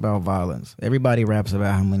 it's all about violence. Everybody raps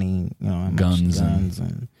about how many guns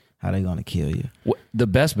and how they gonna kill you. The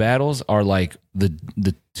best battles are like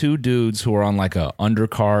the two dudes who are on like a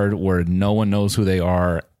undercard where no one knows who they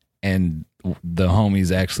are, and the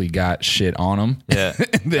homies actually got shit on them. Yeah.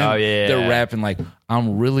 They're rapping like,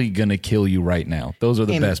 "I'm really gonna kill you right now." Those are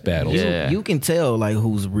the best battles. You can tell like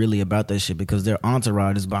who's really about that shit because their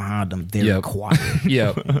entourage is behind them. They're quiet.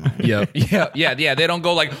 Yeah. They don't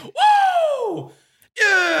go like, "Whoa!"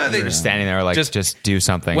 Yeah, they're just standing there like just do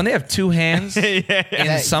something. When they have two hands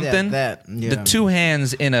in something, the two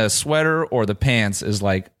hands in a sweater or the pants is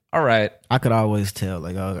like, all right. I could always tell.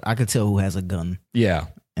 Like I could tell who has a gun. Yeah.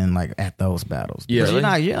 And like at those battles,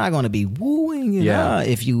 yeah, you're not going to be wooing,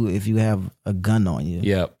 if you have a gun on you.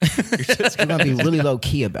 Yeah, you're going to be really low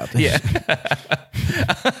key about that. Yeah,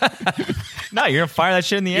 no, you're gonna fire that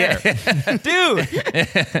shit in the air, dude.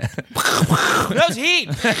 That's heat.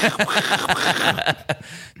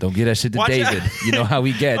 Don't get that shit to Watch David. Out. You know how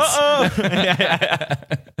he gets.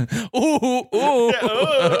 Ooh.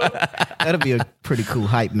 That'll be a pretty cool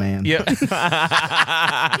hype man. Yep.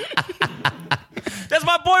 That's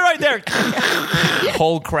my boy right there.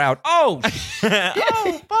 Whole crowd. Oh,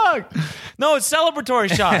 fuck. No, it's celebratory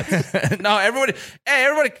shots. No, everybody. Hey,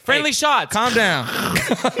 everybody. Friendly hey, shots. Calm down.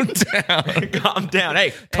 Calm down. Calm down.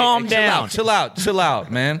 Hey, calm down. Chill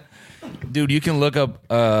out, man. Dude, you can look up.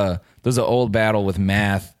 There's an old battle with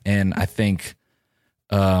Math, and I think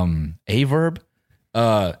Averb.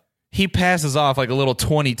 He passes off like a little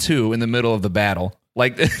 22 in the middle of the battle.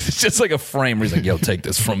 Like it's just like a frame where he's like, "Yo, take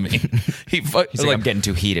this from me." He's like, "I'm getting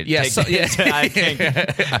too heated." Yeah, I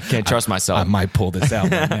can't trust myself. I might pull this out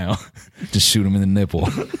right now. Just shoot him in the nipple.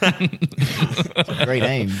 Great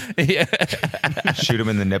aim. Yeah, shoot him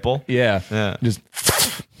in the nipple. Yeah. Just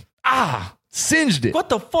singed it. What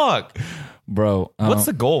the fuck, bro? What's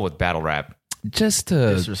the goal with battle rap? Just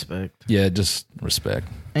to respect. Yeah, just respect.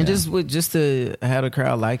 And just to have a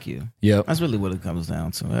crowd like you. Yep. That's really what it comes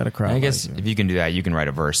down to. Have a crowd. I guess if you can do that, you can write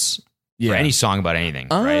a verse for any song about anything,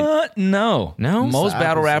 right? No. Most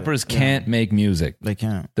battle rappers can't make music. They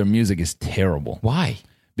can't. Their music is terrible. Why?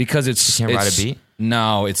 Because it's you can't write a beat.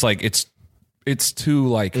 No, it's like it's too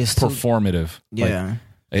like performative. Yeah.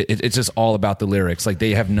 Like, it's just all about the lyrics. Like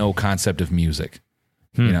they have no concept of music.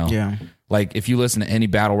 You know? Yeah. Like if you listen to any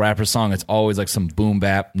battle rapper song, it's always like some boom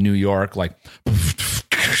bap New York, like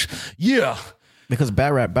yeah. Because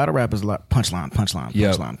battle rap is like punchline.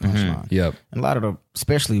 Yep. And a lot of the,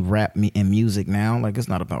 especially rap and music now, like it's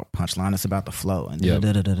not about punchline, it's about the flow and you know.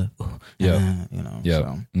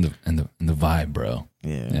 So. And the vibe, bro.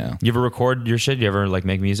 Yeah. You ever record your shit? You ever like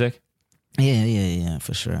make music? Yeah,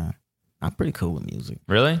 for sure. I'm pretty cool with music.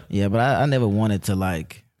 Really? Yeah, but I never wanted to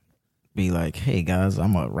like be like, hey guys,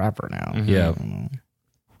 I'm a rapper now. Mm-hmm. Yeah.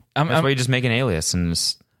 That's why you just make an alias and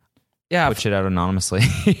just put shit out anonymously.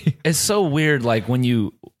 It's so weird. Like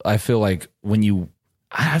I feel like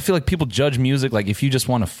people judge music. Like if you just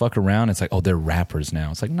want to fuck around, it's like, oh, they're rappers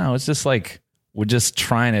now. It's like, no, it's just like, we're just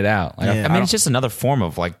trying it out. Like, I mean, it's just another form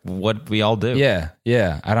of like what we all do.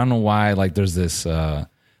 Yeah. I don't know why, like there's this,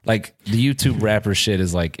 like the YouTube rapper shit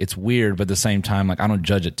is like, it's weird, but at the same time, like I don't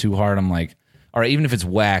judge it too hard. I'm like, all right, even if it's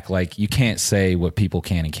whack, like you can't say what people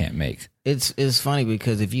can and can't make. It's funny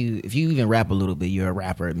because if you even rap a little bit, you're a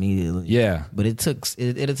rapper immediately. Yeah, but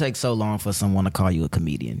it'll take so long for someone to call you a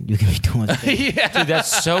comedian. You can be doing things. Yeah, dude,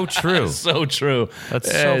 that's so true. That's so true. That's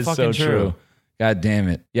so fucking true. God damn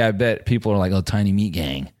it. Yeah, I bet people are like, oh, Tiny Meat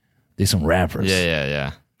Gang, they some rappers.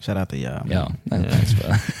 Yeah. Shout out to y'all. Yo, thanks,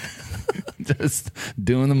 bro. Just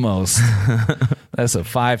doing the most. That's a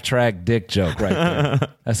 5-track dick joke right there.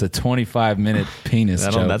 That's a 25-minute penis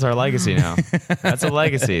joke. That's our legacy now. That's a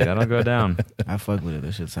legacy. That'll go down. I fuck with it.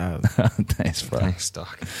 This shit's hot. Thanks, bro. Thanks,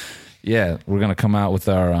 Doc. Yeah, we're going to come out with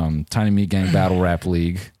our Tiny Meat Gang Battle Rap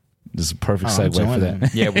League. This is a perfect segue for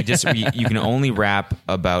that. Yeah, you can only rap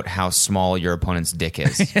about how small your opponent's dick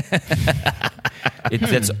is.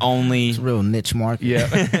 That's only it's a real niche market.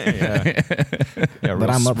 Yeah, but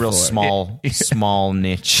I'm up real for small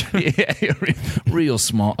niche. Yeah, real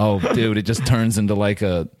small. Oh, dude, it just turns into like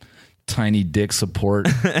a tiny dick support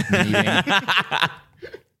meeting.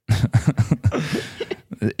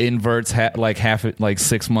 Inverts like half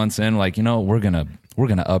 6 months in, like, you know, we're gonna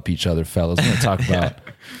up each other, fellas. We're gonna talk about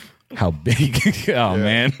how big.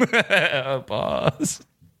 Man, pause.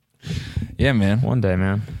 Yeah, man. One day,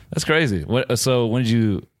 man. That's crazy. So when did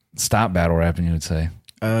you stop battle rapping? You would say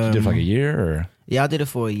you did it for like a year, or Yeah, I did it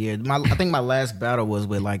for a year. I think my last battle was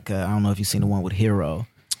with I don't know if you've seen the one with Hero,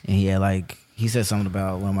 and he had he said something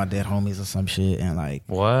about one of my dead homies or some shit, and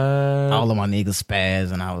what? all of my niggas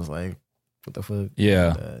spaz, and I was like, what the fuck?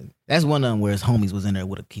 Yeah. That's one of them where his homies was in there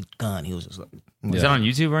with a gun. He was just like, Is that on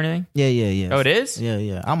YouTube or anything? Yeah. Oh, it is?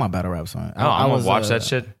 Yeah. All my battle rap song. I'm gonna watch that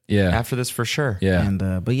shit. Yeah. After this for sure. Yeah.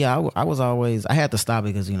 And but yeah, I was always, I had to stop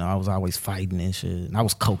it because I was always fighting and shit, and I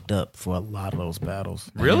was coked up for a lot of those battles.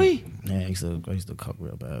 Really? Yeah, I used to coke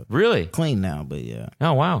real bad. Really? Clean now, but yeah.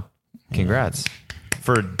 Oh wow! Congrats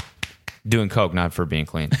for doing coke, not for being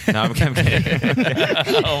clean. No, I'm kidding.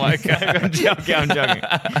 Oh my god!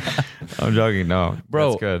 I'm joking. No,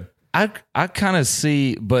 bro. That's good. I kind of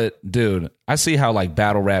see, but dude, I see how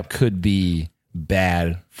battle rap could be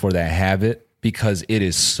bad for that habit because it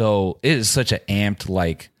is such an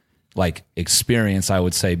amped experience, I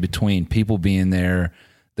would say, between people being there,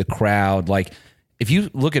 the crowd. If you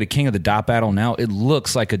look at a King of the Dot battle now, it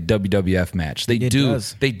looks like a WWF match. They do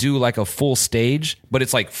a full stage, but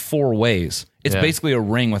it's 4 ways. It's basically a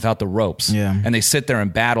ring without the ropes. Yeah. And they sit there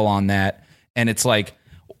and battle on that, and it's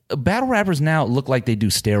battle rappers now look like they do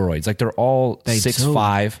steroids. They're all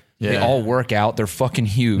 6'5". Yeah. They all work out. They're fucking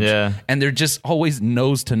huge. Yeah. And they're just always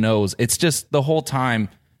nose to nose. It's just the whole time.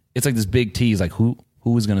 It's this big tease.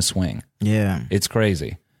 Who is going to swing? Yeah. It's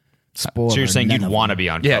crazy. Spoiler, So you're saying none you'd of want to them. be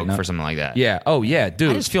on Yeah, coke no. for something like that? Yeah. Oh, yeah,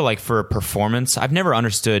 dude. I just feel like for a performance, I've never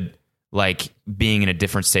understood being in a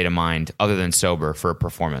different state of mind other than sober for a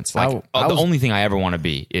performance. The only thing I ever want to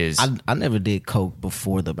be is I never did coke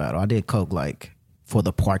before the battle. I did coke for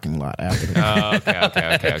the parking lot after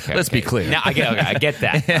the okay. Let's be clear. Now I get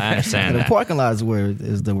that. I understand the that. parking lot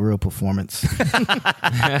is the real performance.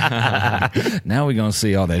 Now we're going to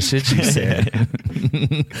see all that shit you said.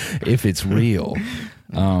 If it's real.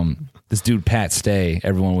 This dude, Pat Stay,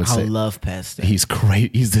 everyone would I say. love Pat Stay. He's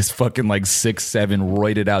great. He's this fucking 6'7",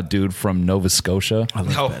 roided out dude from Nova Scotia. I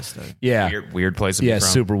love Pat Stay. Yeah. Weird place to be from.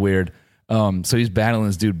 Super weird. So he's battling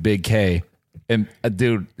this dude, Big K. And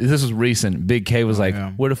dude, this was recent. Big K was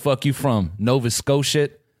where the fuck you from? Nova Scotia?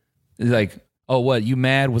 He's like, oh, what, you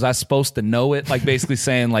mad? Was I supposed to know it? Basically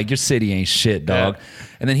saying, your city ain't shit, dog. Yeah.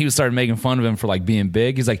 And then he started making fun of him for, being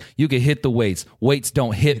big. He's like, you can hit the weights. Weights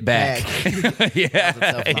don't hit back.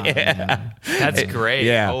 Yeah. That's great.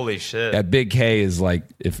 Yeah. Holy shit. That Big K is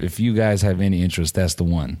if you guys have any interest, that's the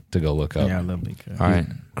one to go look up. Yeah, I love Big K. All right.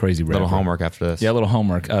 Crazy rapper. Little homework after this. Yeah, a little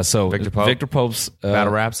homework. So Victor Pope's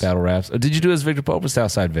Battle Raps. Did you do as Victor Pope or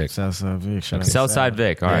Southside Vic? Southside Vic. Southside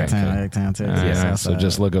Vic. All right. Yeah, so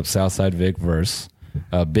just look up Southside Vic verse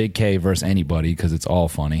Big K versus anybody because it's all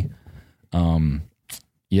funny.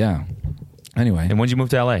 Yeah. Anyway. And when did you move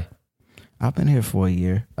to LA? I've been here for a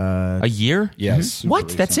year. A year? Yes. What?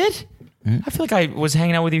 That's it? I feel like I was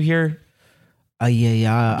hanging out with you here.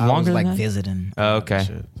 Yeah. I was Longer than that? visiting. Oh, okay.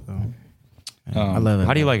 Shit, so. I love it.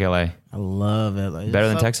 How do you like LA? I love it. Better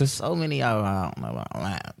than Texas? So many. I don't know about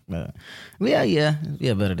that, but yeah,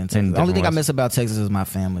 better than Texas. The only thing ways. I miss about Texas is my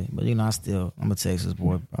family. But I'm a Texas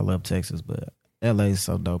boy. I love Texas, but LA is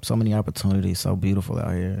so dope. So many opportunities. So beautiful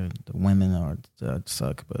out here. The women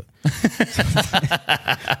suck, but I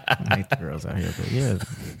hate the girls out here. But yeah,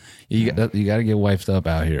 You got to get wifed up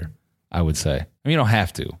out here, I would say. You don't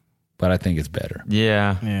have to, but I think it's better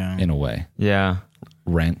Yeah. in a way. Yeah.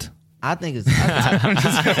 Rent. I think it's. That's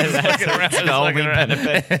the only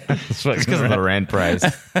benefit. Just because of the rent price.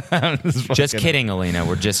 Just kidding, Alina.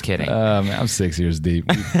 We're just kidding. I'm 6 years deep.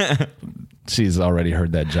 She's already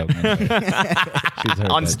heard that joke. She's heard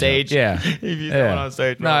on that stage. Joke. Yeah. If you yeah. on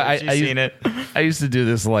stage, no, she's seen it. I used to do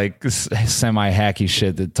this semi-hacky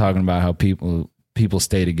shit that talking about how people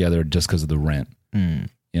stay together just because of the rent.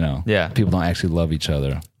 Yeah. People don't actually love each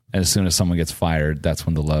other. And as soon as someone gets fired, that's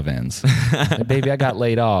when the love ends. Like, baby, I got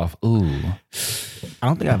laid off. Ooh. I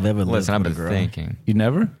don't think I've ever lived Listen, I've with been a girl. thinking. You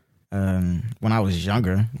never? When I was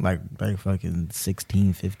younger, like fucking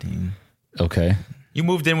 16, 15. Okay. You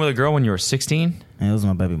moved in with a girl when you were 16? And it was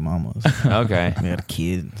my baby mama's. Okay. We had a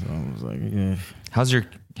kid, so I was like, yeah.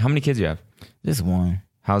 How many kids do you have? Just one.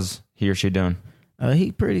 How's he or she doing?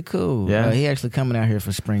 He pretty cool. Yeah? He actually coming out here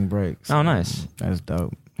for spring break. So Oh, nice. That's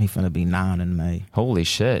dope. He finna be 9 in May. Holy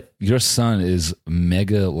shit. Your son is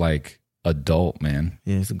mega adult, man.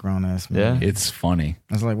 Yeah, he's a grown ass man. Yeah? It's funny.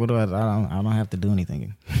 It's like, what do I don't have to do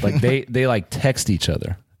anything. Like they text each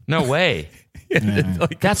other. No way.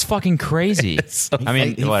 That's fucking crazy. I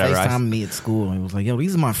mean, he whatever. FaceTimed me at school and he was like, yo,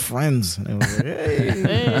 these are my friends. And it was like,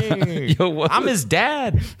 hey. Yo, I'm his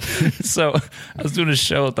dad. So I was doing a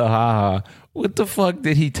show at the Haha. What the fuck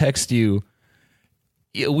did he text you?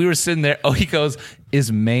 Yeah, we were sitting there. Oh, he goes,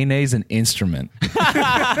 "Is mayonnaise an instrument?" What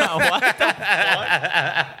the fuck?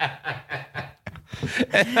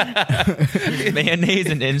 Is mayonnaise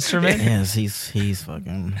an instrument? Yes, he's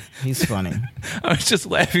funny. I was just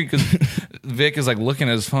laughing because Vic is like looking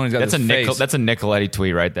at his phone. He's got That's a Nicoletti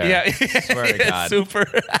tweet right there. Yeah, Swear to God. super.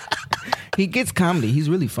 He gets comedy. He's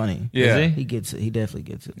really funny. Yeah. Is he? He gets it. He definitely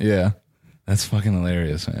gets it. Yeah, that's fucking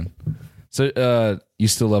hilarious, man. So, you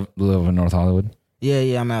still live in North Hollywood?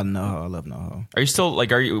 Yeah. I'm out in NoHo. I love NoHo. Are you still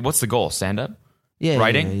what's the goal? Stand up? Yeah,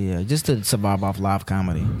 Writing? Yeah. Just to survive off live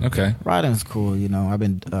comedy. Okay. Writing's cool. I've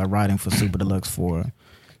been writing for Super Deluxe for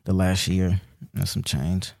the last year. That's some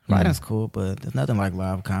change. Writing's cool, but there's nothing like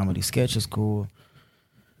live comedy. Sketch is cool.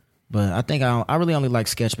 But I think I really only like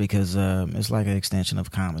sketch because it's like an extension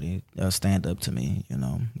of comedy, stand up to me.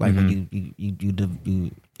 Like when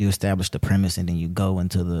you establish the premise and then you go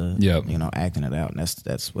into the acting it out, and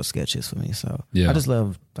that's what sketch is for me. So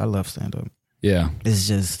I love stand up. Yeah, it's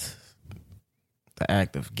just the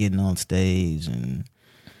act of getting on stage and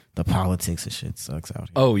the politics of shit sucks out here.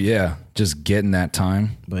 Oh yeah, just getting that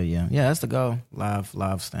time. But yeah, that's the goal. Live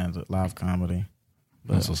stand up, live comedy.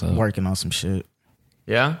 But That's what's up. Working on some shit.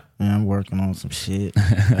 Yeah? Yeah, I'm working on some shit.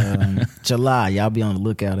 July, y'all be on the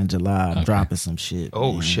lookout in July. I'm dropping some shit.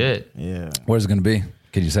 Oh, man. shit. Yeah. Where's it going to be?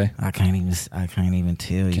 Could you say? I can't even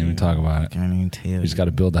tell you. Can't even talk about it. Can't even tell you. You just got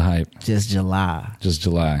to build the hype. Just July. Just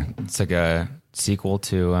July. It's like a sequel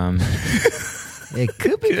to It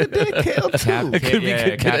could be Cadet Kale too. It could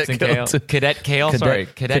be Captain Kale. Cadet Kale. Sorry,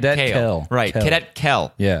 Cadet Kale. Right, Kale. Cadet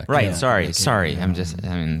Kale. Yeah. Right. Yeah. Sorry. This Remember.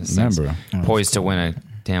 thing's poised to win a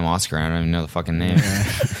damn Oscar. I don't even know the fucking name.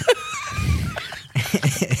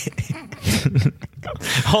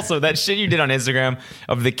 Also, that shit you did on Instagram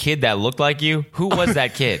of the kid that looked like you. Who was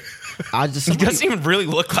that kid? He He doesn't even really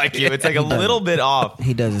look like you. It's like a little bit off.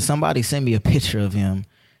 He doesn't. Somebody sent me a picture of him,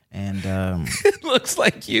 and It looks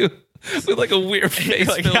like you with like a weird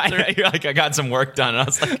face filter. You're like, I got some work done. And I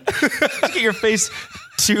was like, did you get your face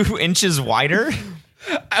 2 inches wider?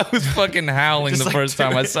 I was fucking howling Just the like first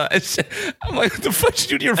time I saw it. I'm like, what the fuck did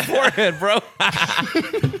you do to your forehead, bro?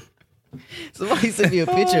 somebody sent me a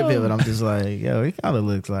picture of him, and I'm just like, yo, he kind of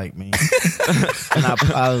looks like me. And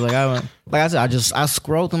I was like, I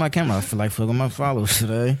scrolled through my camera. I feel like fucking my followers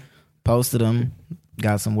today. Posted them.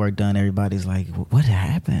 Got some work done. Everybody's like, what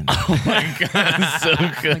happened? Oh my God, it's so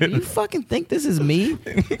good. Like, you fucking think this is me?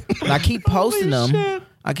 And I keep posting them.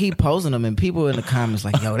 I keep posting them, and people in the comments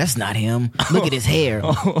like, yo, that's not him. Look at his hair.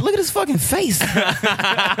 Look at his fucking face.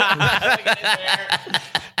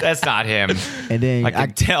 That's not him. And then I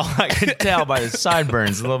can tell by his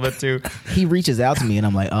sideburns a little bit too. he reaches out to me, and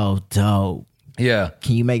I'm like, oh, dope. Yeah.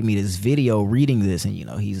 Can you make me this video reading this? And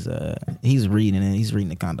he's reading it. He's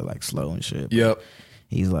reading it kind of like slow and shit. Yep.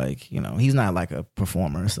 He's like, he's not like a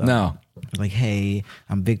performer. So No. like, hey,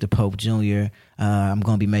 I'm Victor Pope Jr. I'm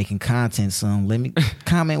gonna be making content soon. Let me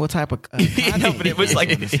comment what type of content. No, but it was like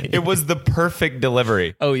it was the perfect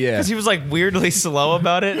delivery. Oh yeah. Because he was like weirdly slow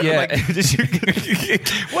about it. Yeah. I'm like,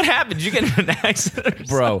 what happened? Did you get in an accident,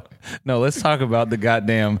 Bro? No, let's talk about the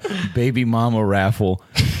goddamn baby mama raffle.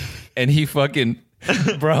 And he fucking,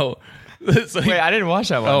 bro. So Wait, I didn't watch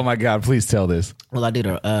that one. Oh my God, please tell this. Well, I did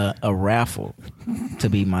a raffle to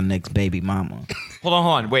be my next baby mama. Hold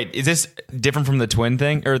on. Wait, is this different from the twin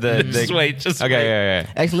thing or the? Just wait. Okay, yeah.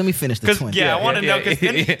 Actually, let me finish the twin. Yeah, I want to know because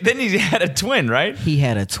then he had a twin, right? He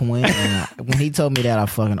had a twin, and when he told me that, I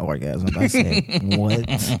fucking orgasmed. I said, what?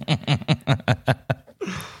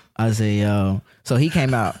 I said, yo. So he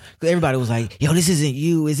came out. Everybody was like, yo, this isn't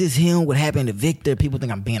you. Is this him? What happened to Victor? People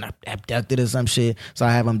think I'm being abducted or some shit. So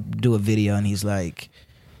I have him do a video, and he's like,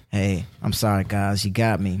 hey, I'm sorry, guys. You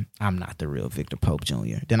got me. I'm not the real Victor Pope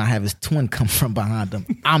Jr. Then I have his twin come from behind him.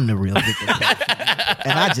 I'm the real Victor Pope Jr.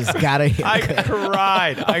 And I just got a haircut.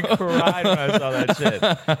 I cried when I saw that shit.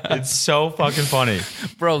 It's so fucking funny.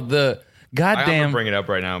 Bro, the I'm goddamn gonna bring it up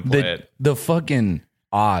right now and play it. the fucking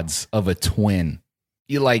odds of a twin.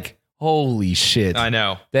 You like, holy shit. I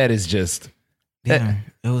know. That is just Yeah,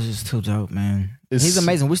 it was just too dope, man. He's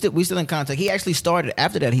amazing. We still in contact. He actually started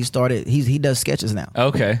after that. He does sketches now.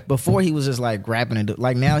 okay. Before he was just like rapping and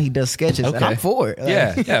like now he does sketches. And Okay. I'm for it.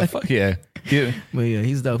 Yeah, fuck yeah. But yeah,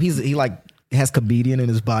 he's dope. He like has comedian in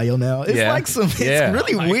his bio now. It's Yeah. like it's Yeah.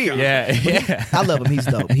 really weird. Yeah. I love him. He's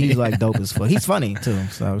dope. He's like dope as fuck. He's funny too.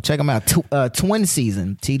 So check him out. Twin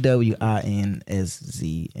season.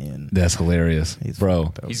 TWINSZN. That's hilarious.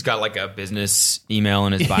 Bro. He's got like a business email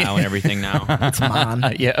in his bio and everything now. It's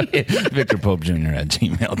mine. Yeah. Victor Pope Jr. at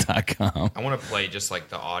gmail.com. I want to play just like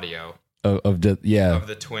the audio Of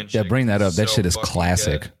the twin shit. Yeah, bring that up. That So shit is fucking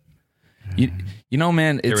classic. good. You know,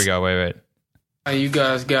 man, it's Here we go. Wait. You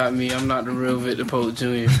guys got me. I'm not the real Victor Pope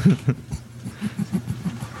Jr.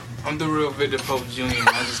 I'm the real Victor Pope Jr.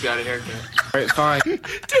 I just got a haircut. Right, fine. Dude,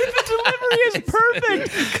 the delivery is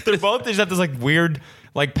perfect. They're both just have this like weird,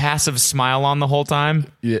 like passive smile on the whole time.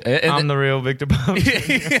 Yeah, I'm the real Victor Pope.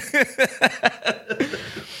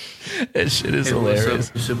 That shit is Hey, what's hilarious.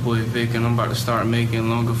 up? It's your boy Vic, and I'm about to start making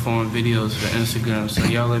longer form videos for Instagram. So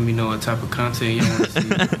y'all let me know what type of content y'all want to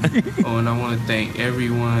see. Oh, and I want to thank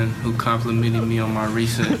everyone who complimented me on my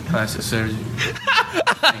recent plastic surgery.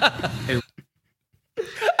 Hey,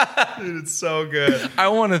 Dude, it's so good. I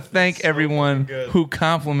want to thank everyone who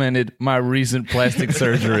complimented my recent plastic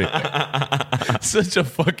surgery. Such a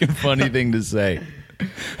fucking funny thing to say.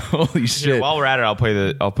 Holy shit! Here, while we're at it, I'll play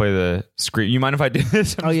the scream. You mind if I do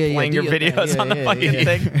this? I'm playing your videos on the fucking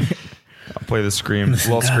thing. I'll play the scream.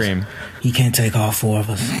 Listen, Little guys, scream. He can't take all four of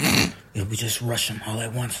us if we just rush him all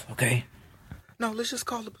at once, okay? No, let's just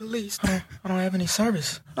call the police. I don't have any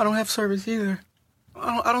service. I don't have service either.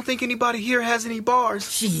 I don't think anybody here has any bars.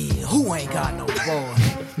 Shit, who ain't got no bars?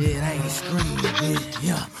 Yeah, it ain't screaming, bitch.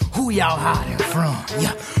 Yeah, who y'all hiding from?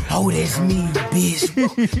 Yeah, oh, that's me,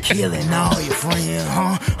 bitch. Killing all your friends,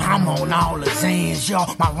 huh? I'm on all the Zans,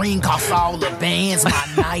 y'all. My ring costs all the bands. My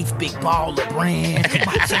knife, big baller brand.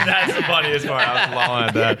 That's the funniest part. I was lolling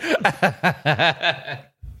at that.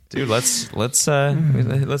 Dude, let's hit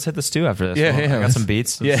the stew after this. Yeah, I got some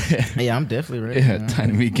beats. Yeah, Yeah, I'm definitely ready. yeah.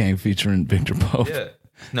 Tiny Meat Gang featuring Victor Pope. Yeah.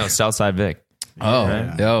 No, Southside Vic. Oh,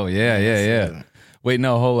 Right. oh, yeah. Wait,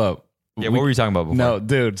 no, hold up. Yeah, what were you talking about before? No,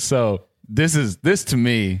 dude. So this to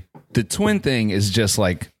me, the twin thing is just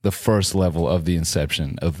like the first level of the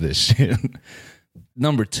inception of this shit.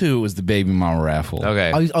 Number 2 is the baby mama raffle.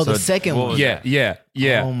 Okay. The second what one. was that? Yeah.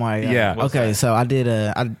 Oh my god. Yeah. Okay, so I did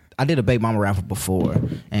a baby mama raffle before,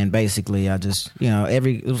 and basically I just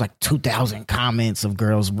it was like 2,000 comments of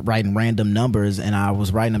girls writing random numbers, and I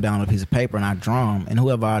was writing them down on a piece of paper, and I draw them, and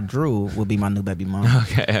whoever I drew would be my new baby mama.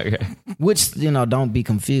 Okay. Which don't be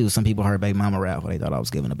confused. Some people heard baby mama raffle, they thought I was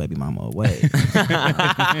giving a baby mama away.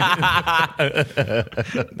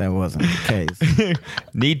 That wasn't the case.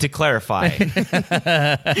 Need to clarify.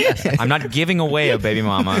 I'm not giving away a baby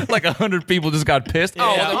mama. Like 100 people just got pissed. Yeah.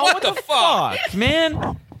 Oh, what the fuck?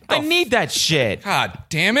 Man? I need that shit. God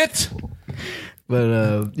damn it.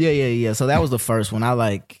 But yeah. So that was the first one.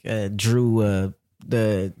 I drew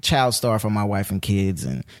the child star for my wife and kids,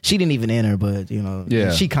 and she didn't even enter, but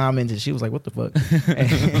Yeah. she commented. She was like, "What the fuck?"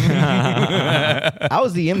 I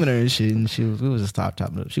was the emitter and shit, and we was just top.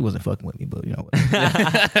 She wasn't fucking with me, but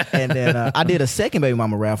And then I did a second baby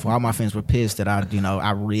mama raffle. All my friends were pissed that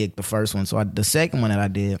I rigged the first one, so the second one that I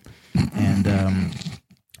did, and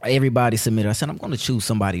everybody submitted. I said, I'm going to choose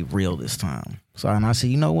somebody real this time. And I said,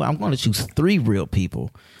 you know what? I'm going to choose 3 real people.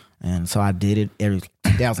 And so I did it every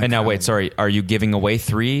 2,000. And now, wait, sorry. Are you giving away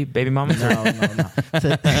 3 baby mamas? No.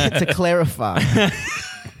 To clarify,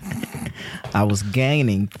 I was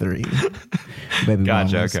gaining 3 baby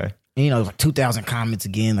Gotcha, mamas. okay. And, it was like 2,000 comments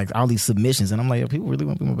again, like all these submissions. And I'm like, people really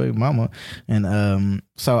want to be my baby mama. And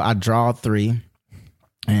so I draw 3.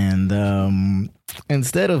 And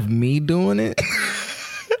instead of me doing it,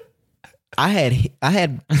 I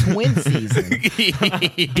had Twin Season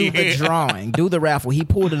do the drawing, do the raffle. He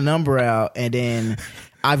pulled a number out, and then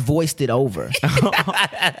I voiced it over.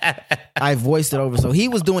 So he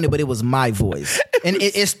was doing it, but it was my voice. And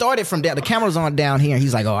it started from down. The camera's on down here, and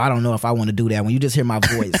he's like, "Oh, I don't know if I want to do that." When you just hear my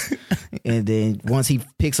voice, and then once he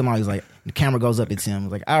picks them out, he's like, the camera goes up. It's him.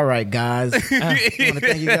 He's like, "All right, guys, I want to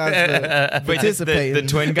thank you guys for participating." The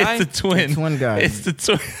twin guy? It's the twin. The twin guy. It's the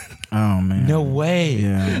twin. Oh man, No way.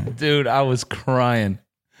 yeah. Dude, I was crying.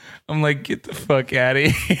 I'm like, get the fuck out of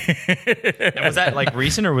here. And was that like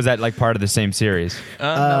recent or was that like part of the same series?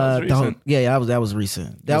 That was recent. That was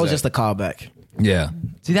recent. That was just a callback. Yeah.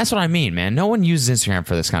 See, that's what I mean, man. No one uses Instagram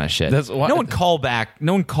for this kind of shit. That's why- No one calls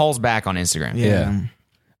back on Instagram. Yeah.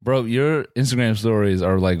 Bro, your Instagram stories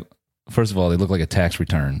are like, first of all, they look like a tax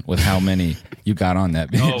return with how many you got on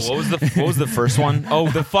that bitch. Oh, what was the first one? Oh,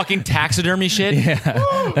 the fucking taxidermy shit. Yeah.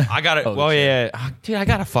 I got it. Oh, Well, yeah, dude, I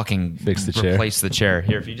gotta fucking Fix the chair. replace the chair.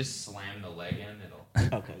 Here, if you just slam the leg in,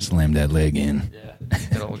 it'll Slam that leg in.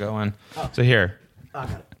 it'll go in. So here,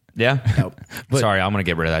 yeah. Nope. Sorry, I'm gonna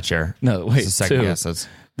get rid of that chair. No, wait. It's a second two. guess. That's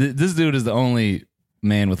This dude is the only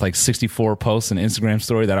man with like 64 posts in Instagram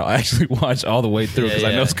story that I'll actually watch all the way through because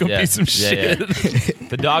I know it's gonna be some shit.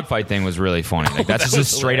 The dogfight thing was really funny. Like that's just a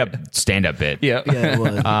straight up stand up bit. Yeah. Yeah, it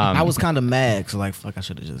was. I was kind of mad, so like, fuck, I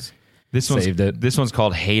should have just. This one's, Saved it. This one's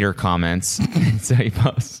called hater comments. So he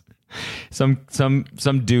posts some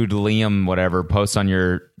dude, Liam, whatever, posts in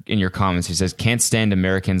your comments. He says, "Can't stand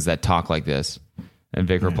Americans that talk like this." And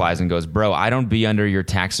Vic replies and goes, "Bro, I don't be under your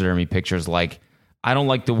taxidermy pictures like I don't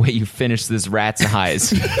like the way you finish this rat's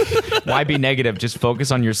eyes. Why be negative? Just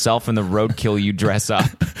focus on yourself and the roadkill you dress up.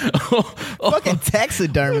 Fucking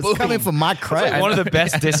taxidermist coming from my crap. Like one of the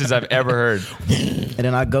best disses I've ever heard. And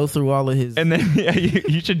then I go through all of his. And then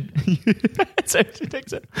you should. So she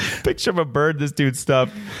takes a picture of a bird. This dude's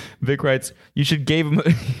stuff. Vic writes, "You should gave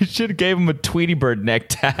him a Tweety Bird neck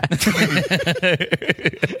tat."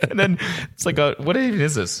 And then it's like what even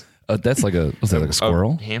is this? That's like a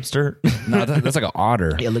squirrel? Hamster? No, that's like an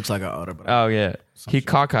otter. It looks like an otter. But Oh yeah, he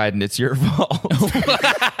cockeyed and it's your fault.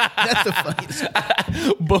 that's the funniest.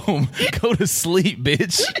 Boom. Go to sleep,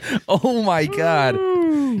 bitch. Oh my God.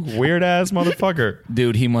 Weird ass motherfucker.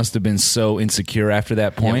 Dude, he must have been so insecure after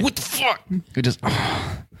that point. Yeah, what the fuck? He just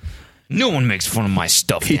No one makes fun of my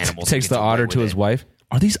stuffed he animals. takes the otter to his wife.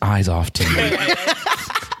 Are these eyes off to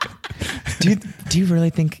you? Do you really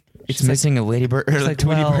think it's missing a ladybird or like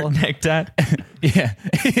Tweety Bird neck tat? Yeah.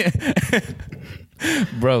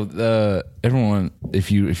 Bro, everyone,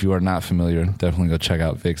 if you are not familiar, definitely go check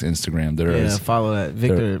out Vic's Instagram. Follow that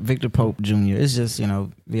Victor Pope Jr. It's just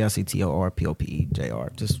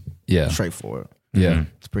VICTORPOPEJR. Just straightforward. Yeah,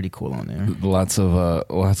 it's pretty cool on there. Lots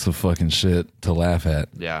of fucking shit to laugh at.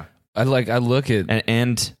 Yeah. I look at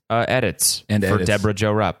and edits and for edits. Deborah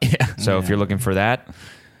Jo Rupp. Yeah. So if you're looking for that,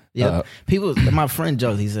 yeah. My friend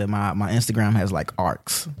Joe, he said my Instagram has like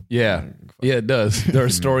arcs. Yeah, it does. There are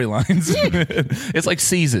storylines. It's like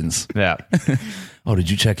seasons. Yeah. Oh, did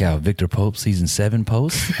you check out Victor Pope's season 7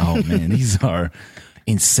 posts? Oh man, these are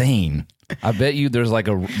insane. I bet you there's like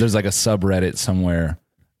a subreddit somewhere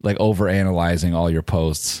like over analyzing all your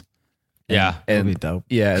posts. Yeah, that'd be dope.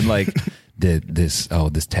 Yeah, and like this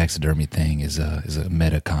taxidermy thing is a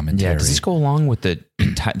meta commentary. Yeah, does this go along with the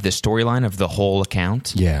storyline of the whole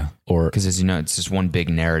account? Yeah, or because as you know, it's just one big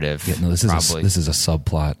narrative. Yeah, no, this is a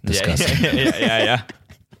subplot discussing yeah.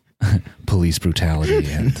 police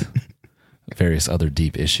brutality and various other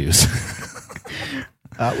deep issues.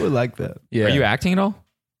 I would like that. Yeah, are you acting at all?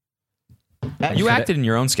 You acted in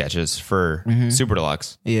your own sketches for Super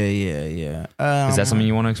Deluxe. Yeah. Is that something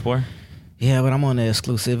you want to explore? Yeah, but I'm on the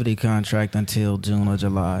exclusivity contract until June or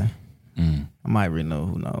July. I might renew.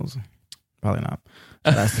 Who knows? Probably not.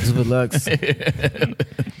 That's Super Deluxe.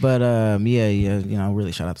 But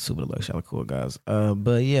really shout out to Super Deluxe. Y'all are cool guys.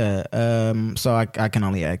 So I can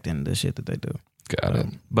only act in the shit that they do. Got it.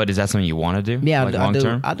 But is that something you want to do? Yeah, like I do.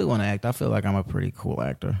 Term? I do want to act. I feel like I'm a pretty cool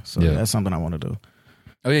actor. So that's something I want to do.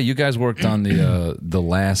 Oh yeah, you guys worked on the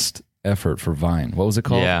last effort for Vine. What was it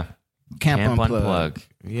called? Yeah. Camp Unplug.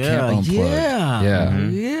 Yeah. Camp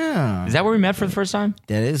Unplug. Yeah. Is that where we met for the first time?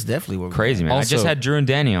 That is definitely what Crazy, man. Also, I just had Drew and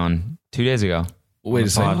Danny on 2 days ago. Wait a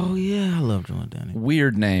second. Oh yeah, I love Drew and Danny.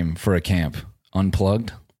 Weird name for a camp.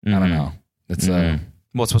 Unplugged? I don't know. It's well,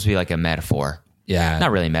 it's supposed to be like a metaphor. Yeah.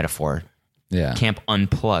 Not really a metaphor. Yeah. Camp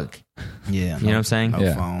Unplug. Yeah. You know what I'm saying?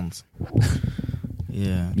 No phones.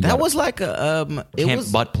 Yeah. That was like a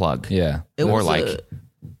Camp butt plug. Yeah. Or like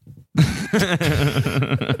that's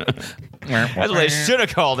what they should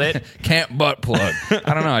have called it. Camp butt plug.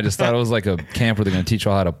 I don't know. I just thought it was like a camp where they're going to teach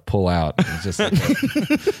you all how to pull out. It's just like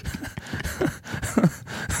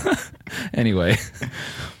anyway.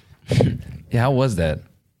 Yeah, how was that?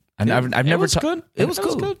 I've never. It was good. It was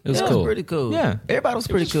cool. It was cool. cool. It was pretty cool. Yeah. Everybody was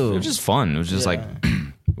pretty cool. It was just fun. It was just like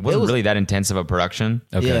it wasn't really that intense of a production.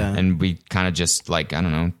 Okay. Yeah. And we kind of just like, I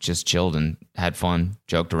don't know, just chilled and had fun,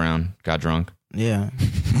 joked around, got drunk. Yeah.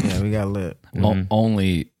 Yeah, we got lit.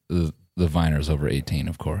 Only the Viners over 18,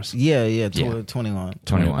 of course. Yeah. 21.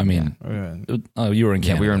 21. I mean, you were in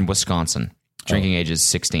Canada. Yeah, we were in Wisconsin. Drinking age is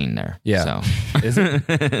 16 there. Yeah. So. Is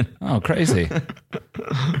it? Oh, crazy.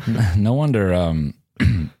 No wonder.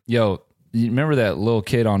 Yo, you remember that little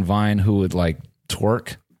kid on Vine who would like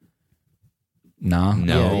twerk? Nah.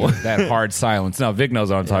 No. Yeah, that hard silence. No, Vic knows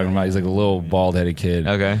what I'm talking about. He's like a little bald-headed kid.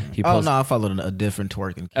 Okay. No, I followed a different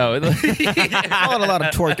twerking kid. Oh, I followed a lot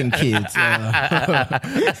of twerking kids.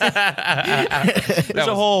 There's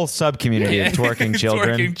a whole sub-community of twerking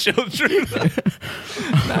children. Twerking children.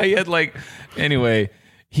 No, he had like, anyway,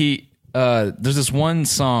 there's this one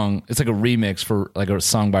song, it's like a remix for like a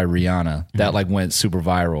song by Rihanna that like went super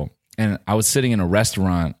viral. And I was sitting in a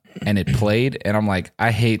restaurant and it played and I'm like,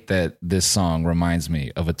 I hate that this song reminds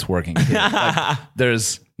me of a twerking kid. Like,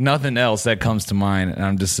 there's nothing else that comes to mind and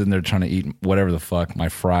I'm just sitting there trying to eat whatever the fuck, my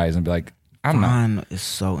fries, and be like, Vine is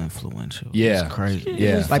so influential. Yeah. It's crazy.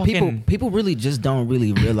 Yeah. Like people really just don't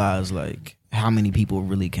really realize like how many people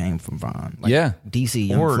really came from Vine. Like DC,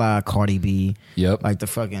 Young Fly, Cardi B. Yep. Like the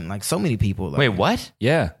fucking like so many people. Like, Wait, what?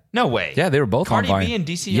 Yeah. No way. Yeah, they were both Cardi on Vine. B and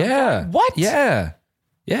DC. Yeah. What? Yeah.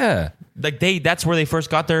 Yeah. Like that's where they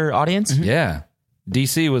first got their audience? Yeah.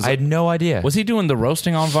 DC was. I had no idea. Was he doing the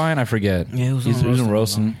roasting on Vine? I forget. Yeah, he was He's on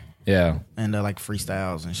roasting. Yeah. And like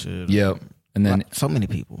freestyles and shit. Yep. And then so many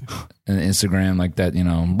people. And Instagram like that,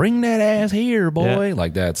 bring that ass here, boy. Yeah.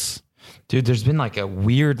 Like that's. Dude, there's been like a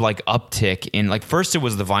weird like uptick in like first it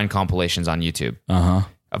was the Vine compilations on YouTube.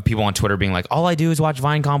 Of people on Twitter being like, all I do is watch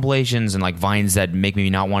Vine compilations and like Vines that make me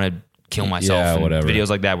not want to kill myself. Yeah, and whatever. Videos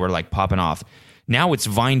like that were like popping off. Now it's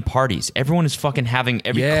Vine parties. Everyone is fucking having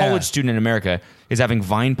every college student in America is having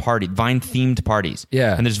Vine themed parties.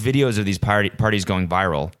 Yeah. And there's videos of these parties going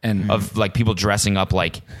viral and of like people dressing up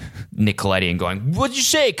like Nick Coletti and going, "What'd you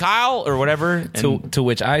say, Kyle?" or whatever. To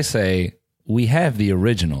which I say, we have the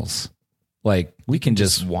originals. Like we can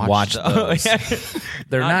just watch those.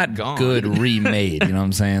 They're not good remade. You know what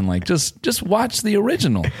I'm saying? Like just watch the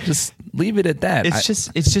original. Just leave it at that.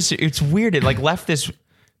 It's weird. It like left this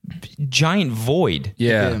giant void.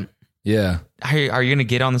 Yeah. Are you gonna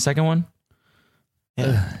get on the second one?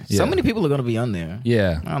 Yeah. So many people are gonna be on there.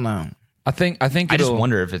 Yeah. I don't know. I think I just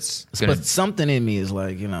wonder if it's gonna... But something in me is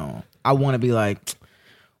like, I want to be like,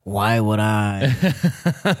 why would I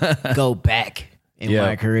go back in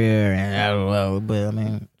my career? And I don't know, but I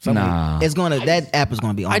mean, that app is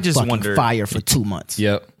gonna be on fucking fire for 2 months.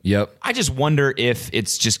 Yep. I just wonder if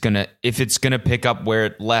it's gonna pick up where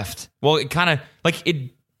it left. Well, it kind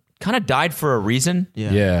of died for a reason.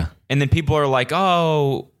 Yeah. And then people are like,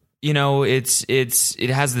 oh,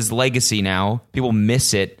 it has this legacy now. People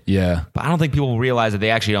miss it. Yeah. But I don't think people realize that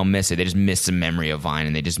they actually don't miss it. They just miss the memory of Vine,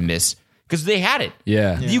 and they just miss because they had it.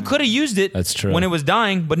 Yeah. You could have used it. That's true. When it was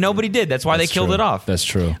dying, but nobody did. That's why they killed it off. That's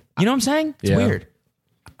true. You know what I'm saying? It's weird.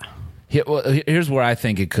 Here's where I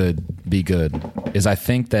think it could be good. Is I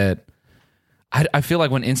think that I feel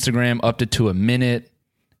like when Instagram upped it to a minute.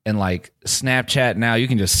 And like Snapchat now, you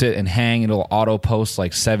can just sit and hang. It'll auto post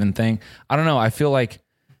like 7 thing. I don't know. I feel like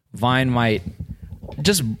Vine might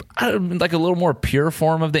just like a little more pure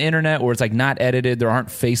form of the internet where it's like not edited. There aren't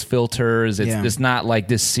face filters. It's not like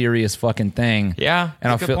this serious fucking thing. Yeah,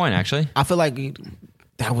 and that's a good point, actually. I feel like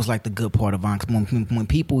that was like the good part of Vine. 'Cause when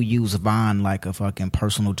people use Vine like a fucking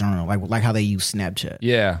personal journal, like how they use Snapchat.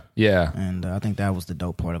 Yeah. And I think that was the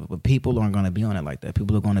dope part of it. But people aren't going to be on it like that.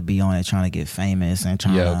 People are going to be on it trying to get famous and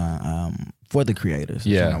trying to for the creators.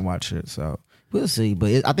 Trying to watch it. So we'll see.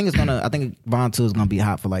 But I think Vine 2 is going to be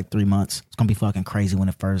hot for like 3 months. It's going to be fucking crazy when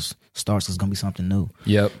it first starts. It's going to be something new.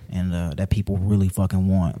 Yep. And that people really fucking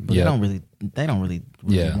want. But they don't really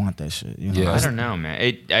want that shit. I don't know,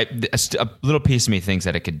 man. A little piece of me thinks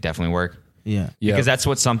that it could definitely work. Yeah. Because that's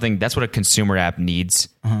what a consumer app needs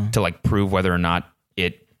to like prove whether or not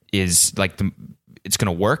it is like it's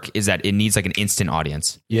going to work, is that it needs like an instant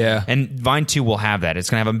audience. Yeah. And Vine 2 will have that.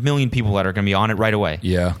 It's going to have 1 million people that are going to be on it right away.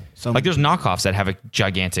 Yeah. So like there's knockoffs that have a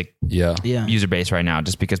gigantic user base right now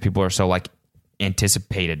just because people are so like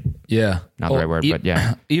anticipated. Yeah. Not the right word, but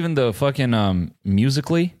yeah. Even the fucking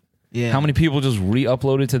Musically. Yeah. How many people just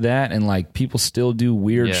re-uploaded to that and like people still do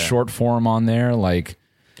weird short form on there? Like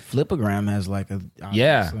Flipagram has like a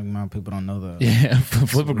people don't know that. Yeah,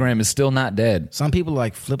 Flipagram is still not dead. Some people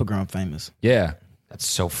like Flipagram famous. Yeah. That's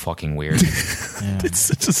so fucking weird. It's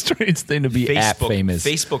such a strange thing to be app famous.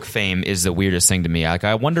 Facebook fame is the weirdest thing to me. Like,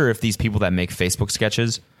 I wonder if these people that make Facebook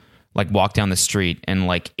sketches like walk down the street and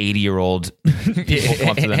like 80-year-old people come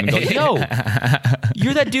up to them and go, "Yo,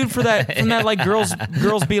 you're that dude from that like girls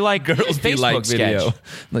be like Facebook sketch." Video.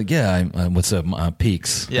 Like, what's up,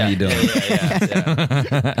 Peaks? Yeah. How you doing?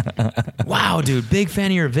 Yeah. Wow, dude, big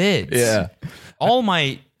fan of your vids. Yeah. All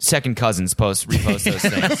my second cousins repost those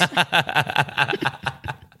things.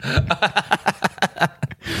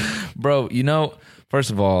 Bro, first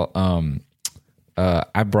of all,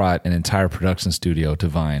 I brought an entire production studio to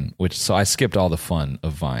Vine, so I skipped all the fun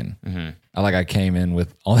of Vine. Mm-hmm. I came in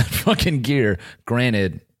with all that fucking gear.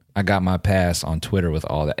 Granted, I got my pass on Twitter with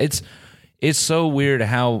all that. It's so weird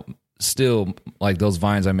how still like those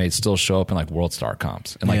Vines I made still show up in like World Star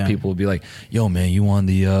comps, and like people will be like, "Yo, man, you on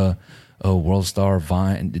the World Star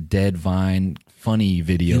Vine, the Dead Vine funny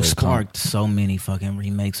video?" You sparked so many fucking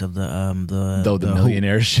remakes of the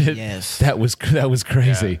millionaire shit. Yes, that was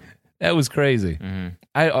crazy. Yeah. That was crazy. Mm-hmm.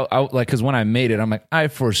 I like because when I made it, I'm like, I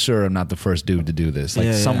for sure am not the first dude to do this.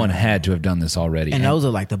 Like someone had to have done this already. And those are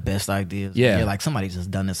like the best ideas. Yeah, like somebody just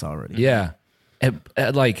done this already. Yeah,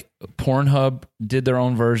 like Pornhub did their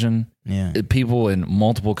own version. Yeah, people in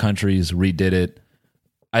multiple countries redid it.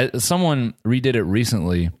 Someone redid it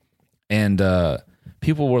recently, and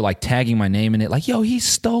people were like tagging my name in it, like, "Yo, he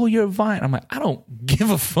stole your Vine." I'm like, I don't give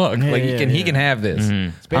a fuck. He can have this.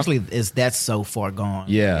 Mm-hmm. Especially that's so far gone.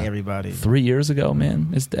 Yeah, everybody. 3 years ago, man,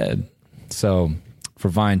 it's dead. So for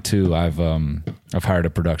Vine 2, I've hired a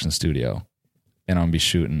production studio, and I'm gonna be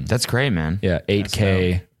shooting. That's great, man. Yeah,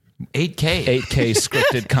 8K. 8K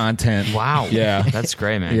scripted content. Wow. Yeah. That's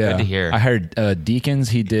great, man. Yeah. Good to hear. I heard Deakins,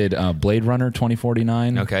 he did Blade Runner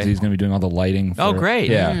 2049. Okay. He's going to be doing all the lighting. Oh,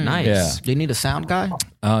 great. Yeah. Nice. Yeah. Do you need a sound guy?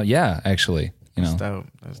 Yeah, actually. You know.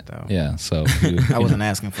 That's dope. Yeah, so. I wasn't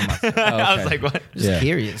asking for myself. I was like, what? Just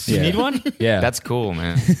curious. You need one? Yeah. That's cool,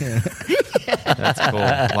 man. That's cool.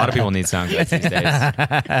 A lot of people need sound guys these days.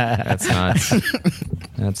 That's nuts.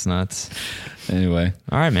 That's nuts. Anyway.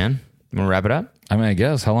 All right, man. You want to wrap it up? I mean, I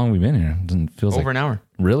guess. How long have we been here? It feels Over like an hour.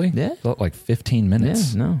 Really? Yeah. Felt like 15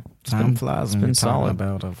 minutes. Yeah, no. Time flies when you're talking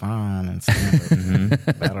about a Vine and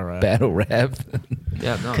stuff. Battle rap. Battle rap.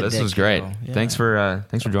 Yeah, no, Cadet this was great. yeah. Thanks for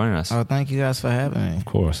joining us. Oh, thank you guys for having me. Of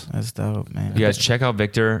course. That's dope, man. You guys check out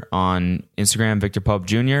Victor on Instagram, Victor Pope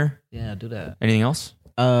Jr. Yeah, do that. Anything else?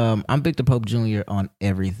 I'm Victor Pope Jr. on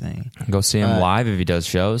everything. Go see him live if he does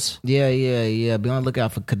shows. Yeah. Be on the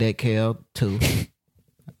lookout for Cadet Kel 2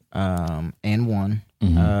 and 1.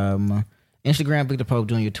 Instagram Victor Pope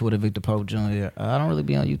Jr., Twitter Victor Pope Jr. I don't really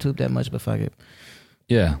be on YouTube that much, but fuck it.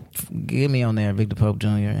 Yeah. Get me on there, Victor Pope Jr.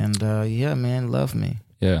 And yeah, man, love me.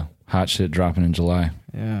 Yeah. Hot shit dropping in July.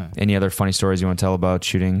 Yeah. Any other funny stories you want to tell about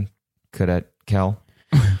shooting Cadet Kel?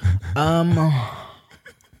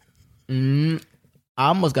 I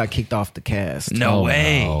almost got kicked off the cast. No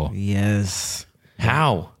way. No. Yes.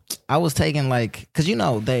 How? I was taking cause you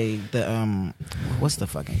know what's the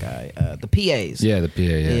fucking guy? The PAs. Yeah, the PA,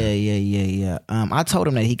 Yeah. I told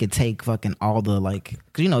him that he could take fucking all the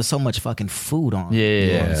cause you know so much fucking food on.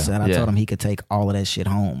 Yeah. And I told him he could take all of that shit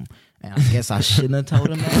home. And I guess I shouldn't have told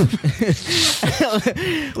him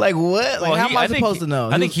that. Like what? Like how am I supposed to know?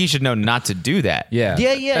 I think he should know not to do that. Yeah.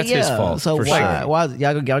 Yeah. That's his fault. So for why? sure. Why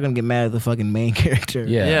y'all gonna get mad at the fucking main character?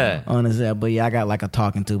 Yeah. On his app, but yeah, I got a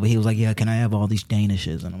talking to, but he was like, "Yeah, can I have all these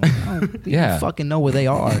Danishes?" And I'm like, "Oh, Yeah. you fucking know where they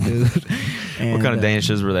are, dude." And, What kind of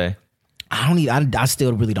Danishes were they? I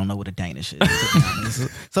still really don't know what a Danish is. To be honest.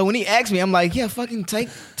 So when he asked me, I'm like, "Yeah, fucking take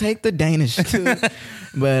the Danish too."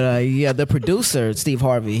 But yeah, the producer Steve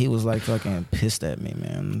Harvey, he was fucking pissed at me,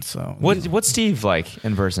 man. So What's Steve like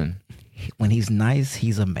in person? when he's nice,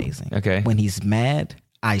 he's amazing. Okay. When he's mad,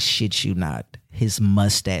 I shit you not, his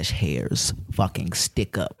mustache hairs fucking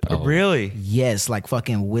stick up. Oh, really? Yes, like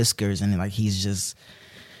fucking whiskers, and he's just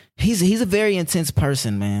he's a very intense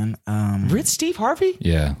person, man. Rich Steve Harvey?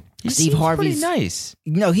 Yeah. Steve Harvey's pretty nice.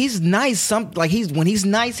 No, he's nice. When he's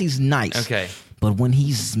nice, he's nice. Okay. But when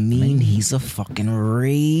he's mean, he's a fucking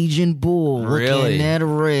raging bull. Really? Looking at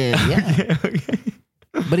red. Yeah.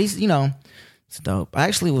 But he's it's dope. I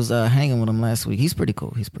actually was hanging with him last week. He's pretty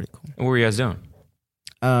cool. What were you guys doing?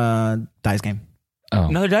 Dice game. Oh.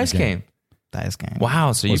 Another dice game. Dice game.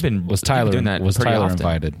 Wow. So you've been doing that was pretty Tyler often.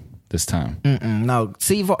 invited this time? No,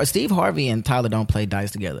 Steve Harvey and Tyler don't play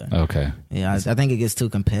dice together. Okay. Yeah, I think it gets too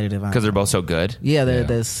competitive. Because they're both so good. Yeah,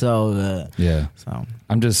 they're so good. Yeah. So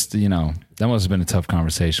I'm just, that must have been a tough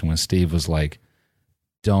conversation when Steve was like,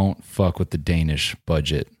 "Don't fuck with the Danish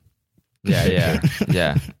budget." Yeah.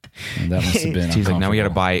 And that must have been He's like, now we got to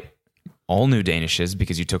uncomfortable. buy all new Danishes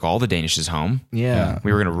because you took all the Danishes home. yeah.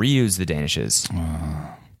 We were going to reuse the Danishes.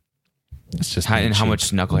 It's just And how cheap.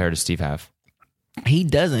 much knuckle hair does Steve have? He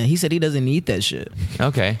doesn't. He said he doesn't need that shit.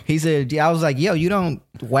 Okay. He said, I was like, yo, you don't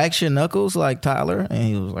wax your knuckles like Tyler? And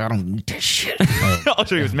he was like, I don't need that shit. Oh,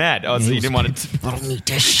 so he was mad. Oh, so you didn't want to. I don't need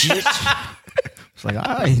that shit. It's like,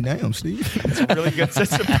 all right, damn, Steve. Really good.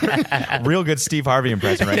 That's a real good Steve Harvey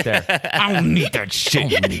impression right there. I don't need that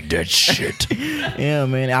shit. You need that shit. Yeah,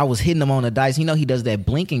 man. I was hitting him on the dice. He does that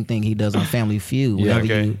blinking thing he does on Family Feud.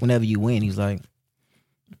 Whenever you win, he's like,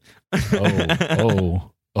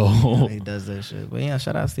 Oh. he does that shit. But yeah,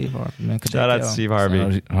 shout out Steve Harvey, man. Shout out Steve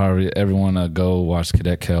Harvey. Harvey, everyone go watch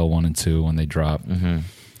Cadet Kel 1 and 2 when they drop. Mm-hmm.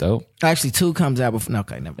 Dope. Actually, 2 comes out before. No,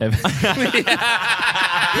 okay, never mind.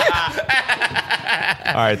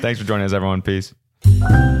 All right. Thanks for joining us, everyone. Peace.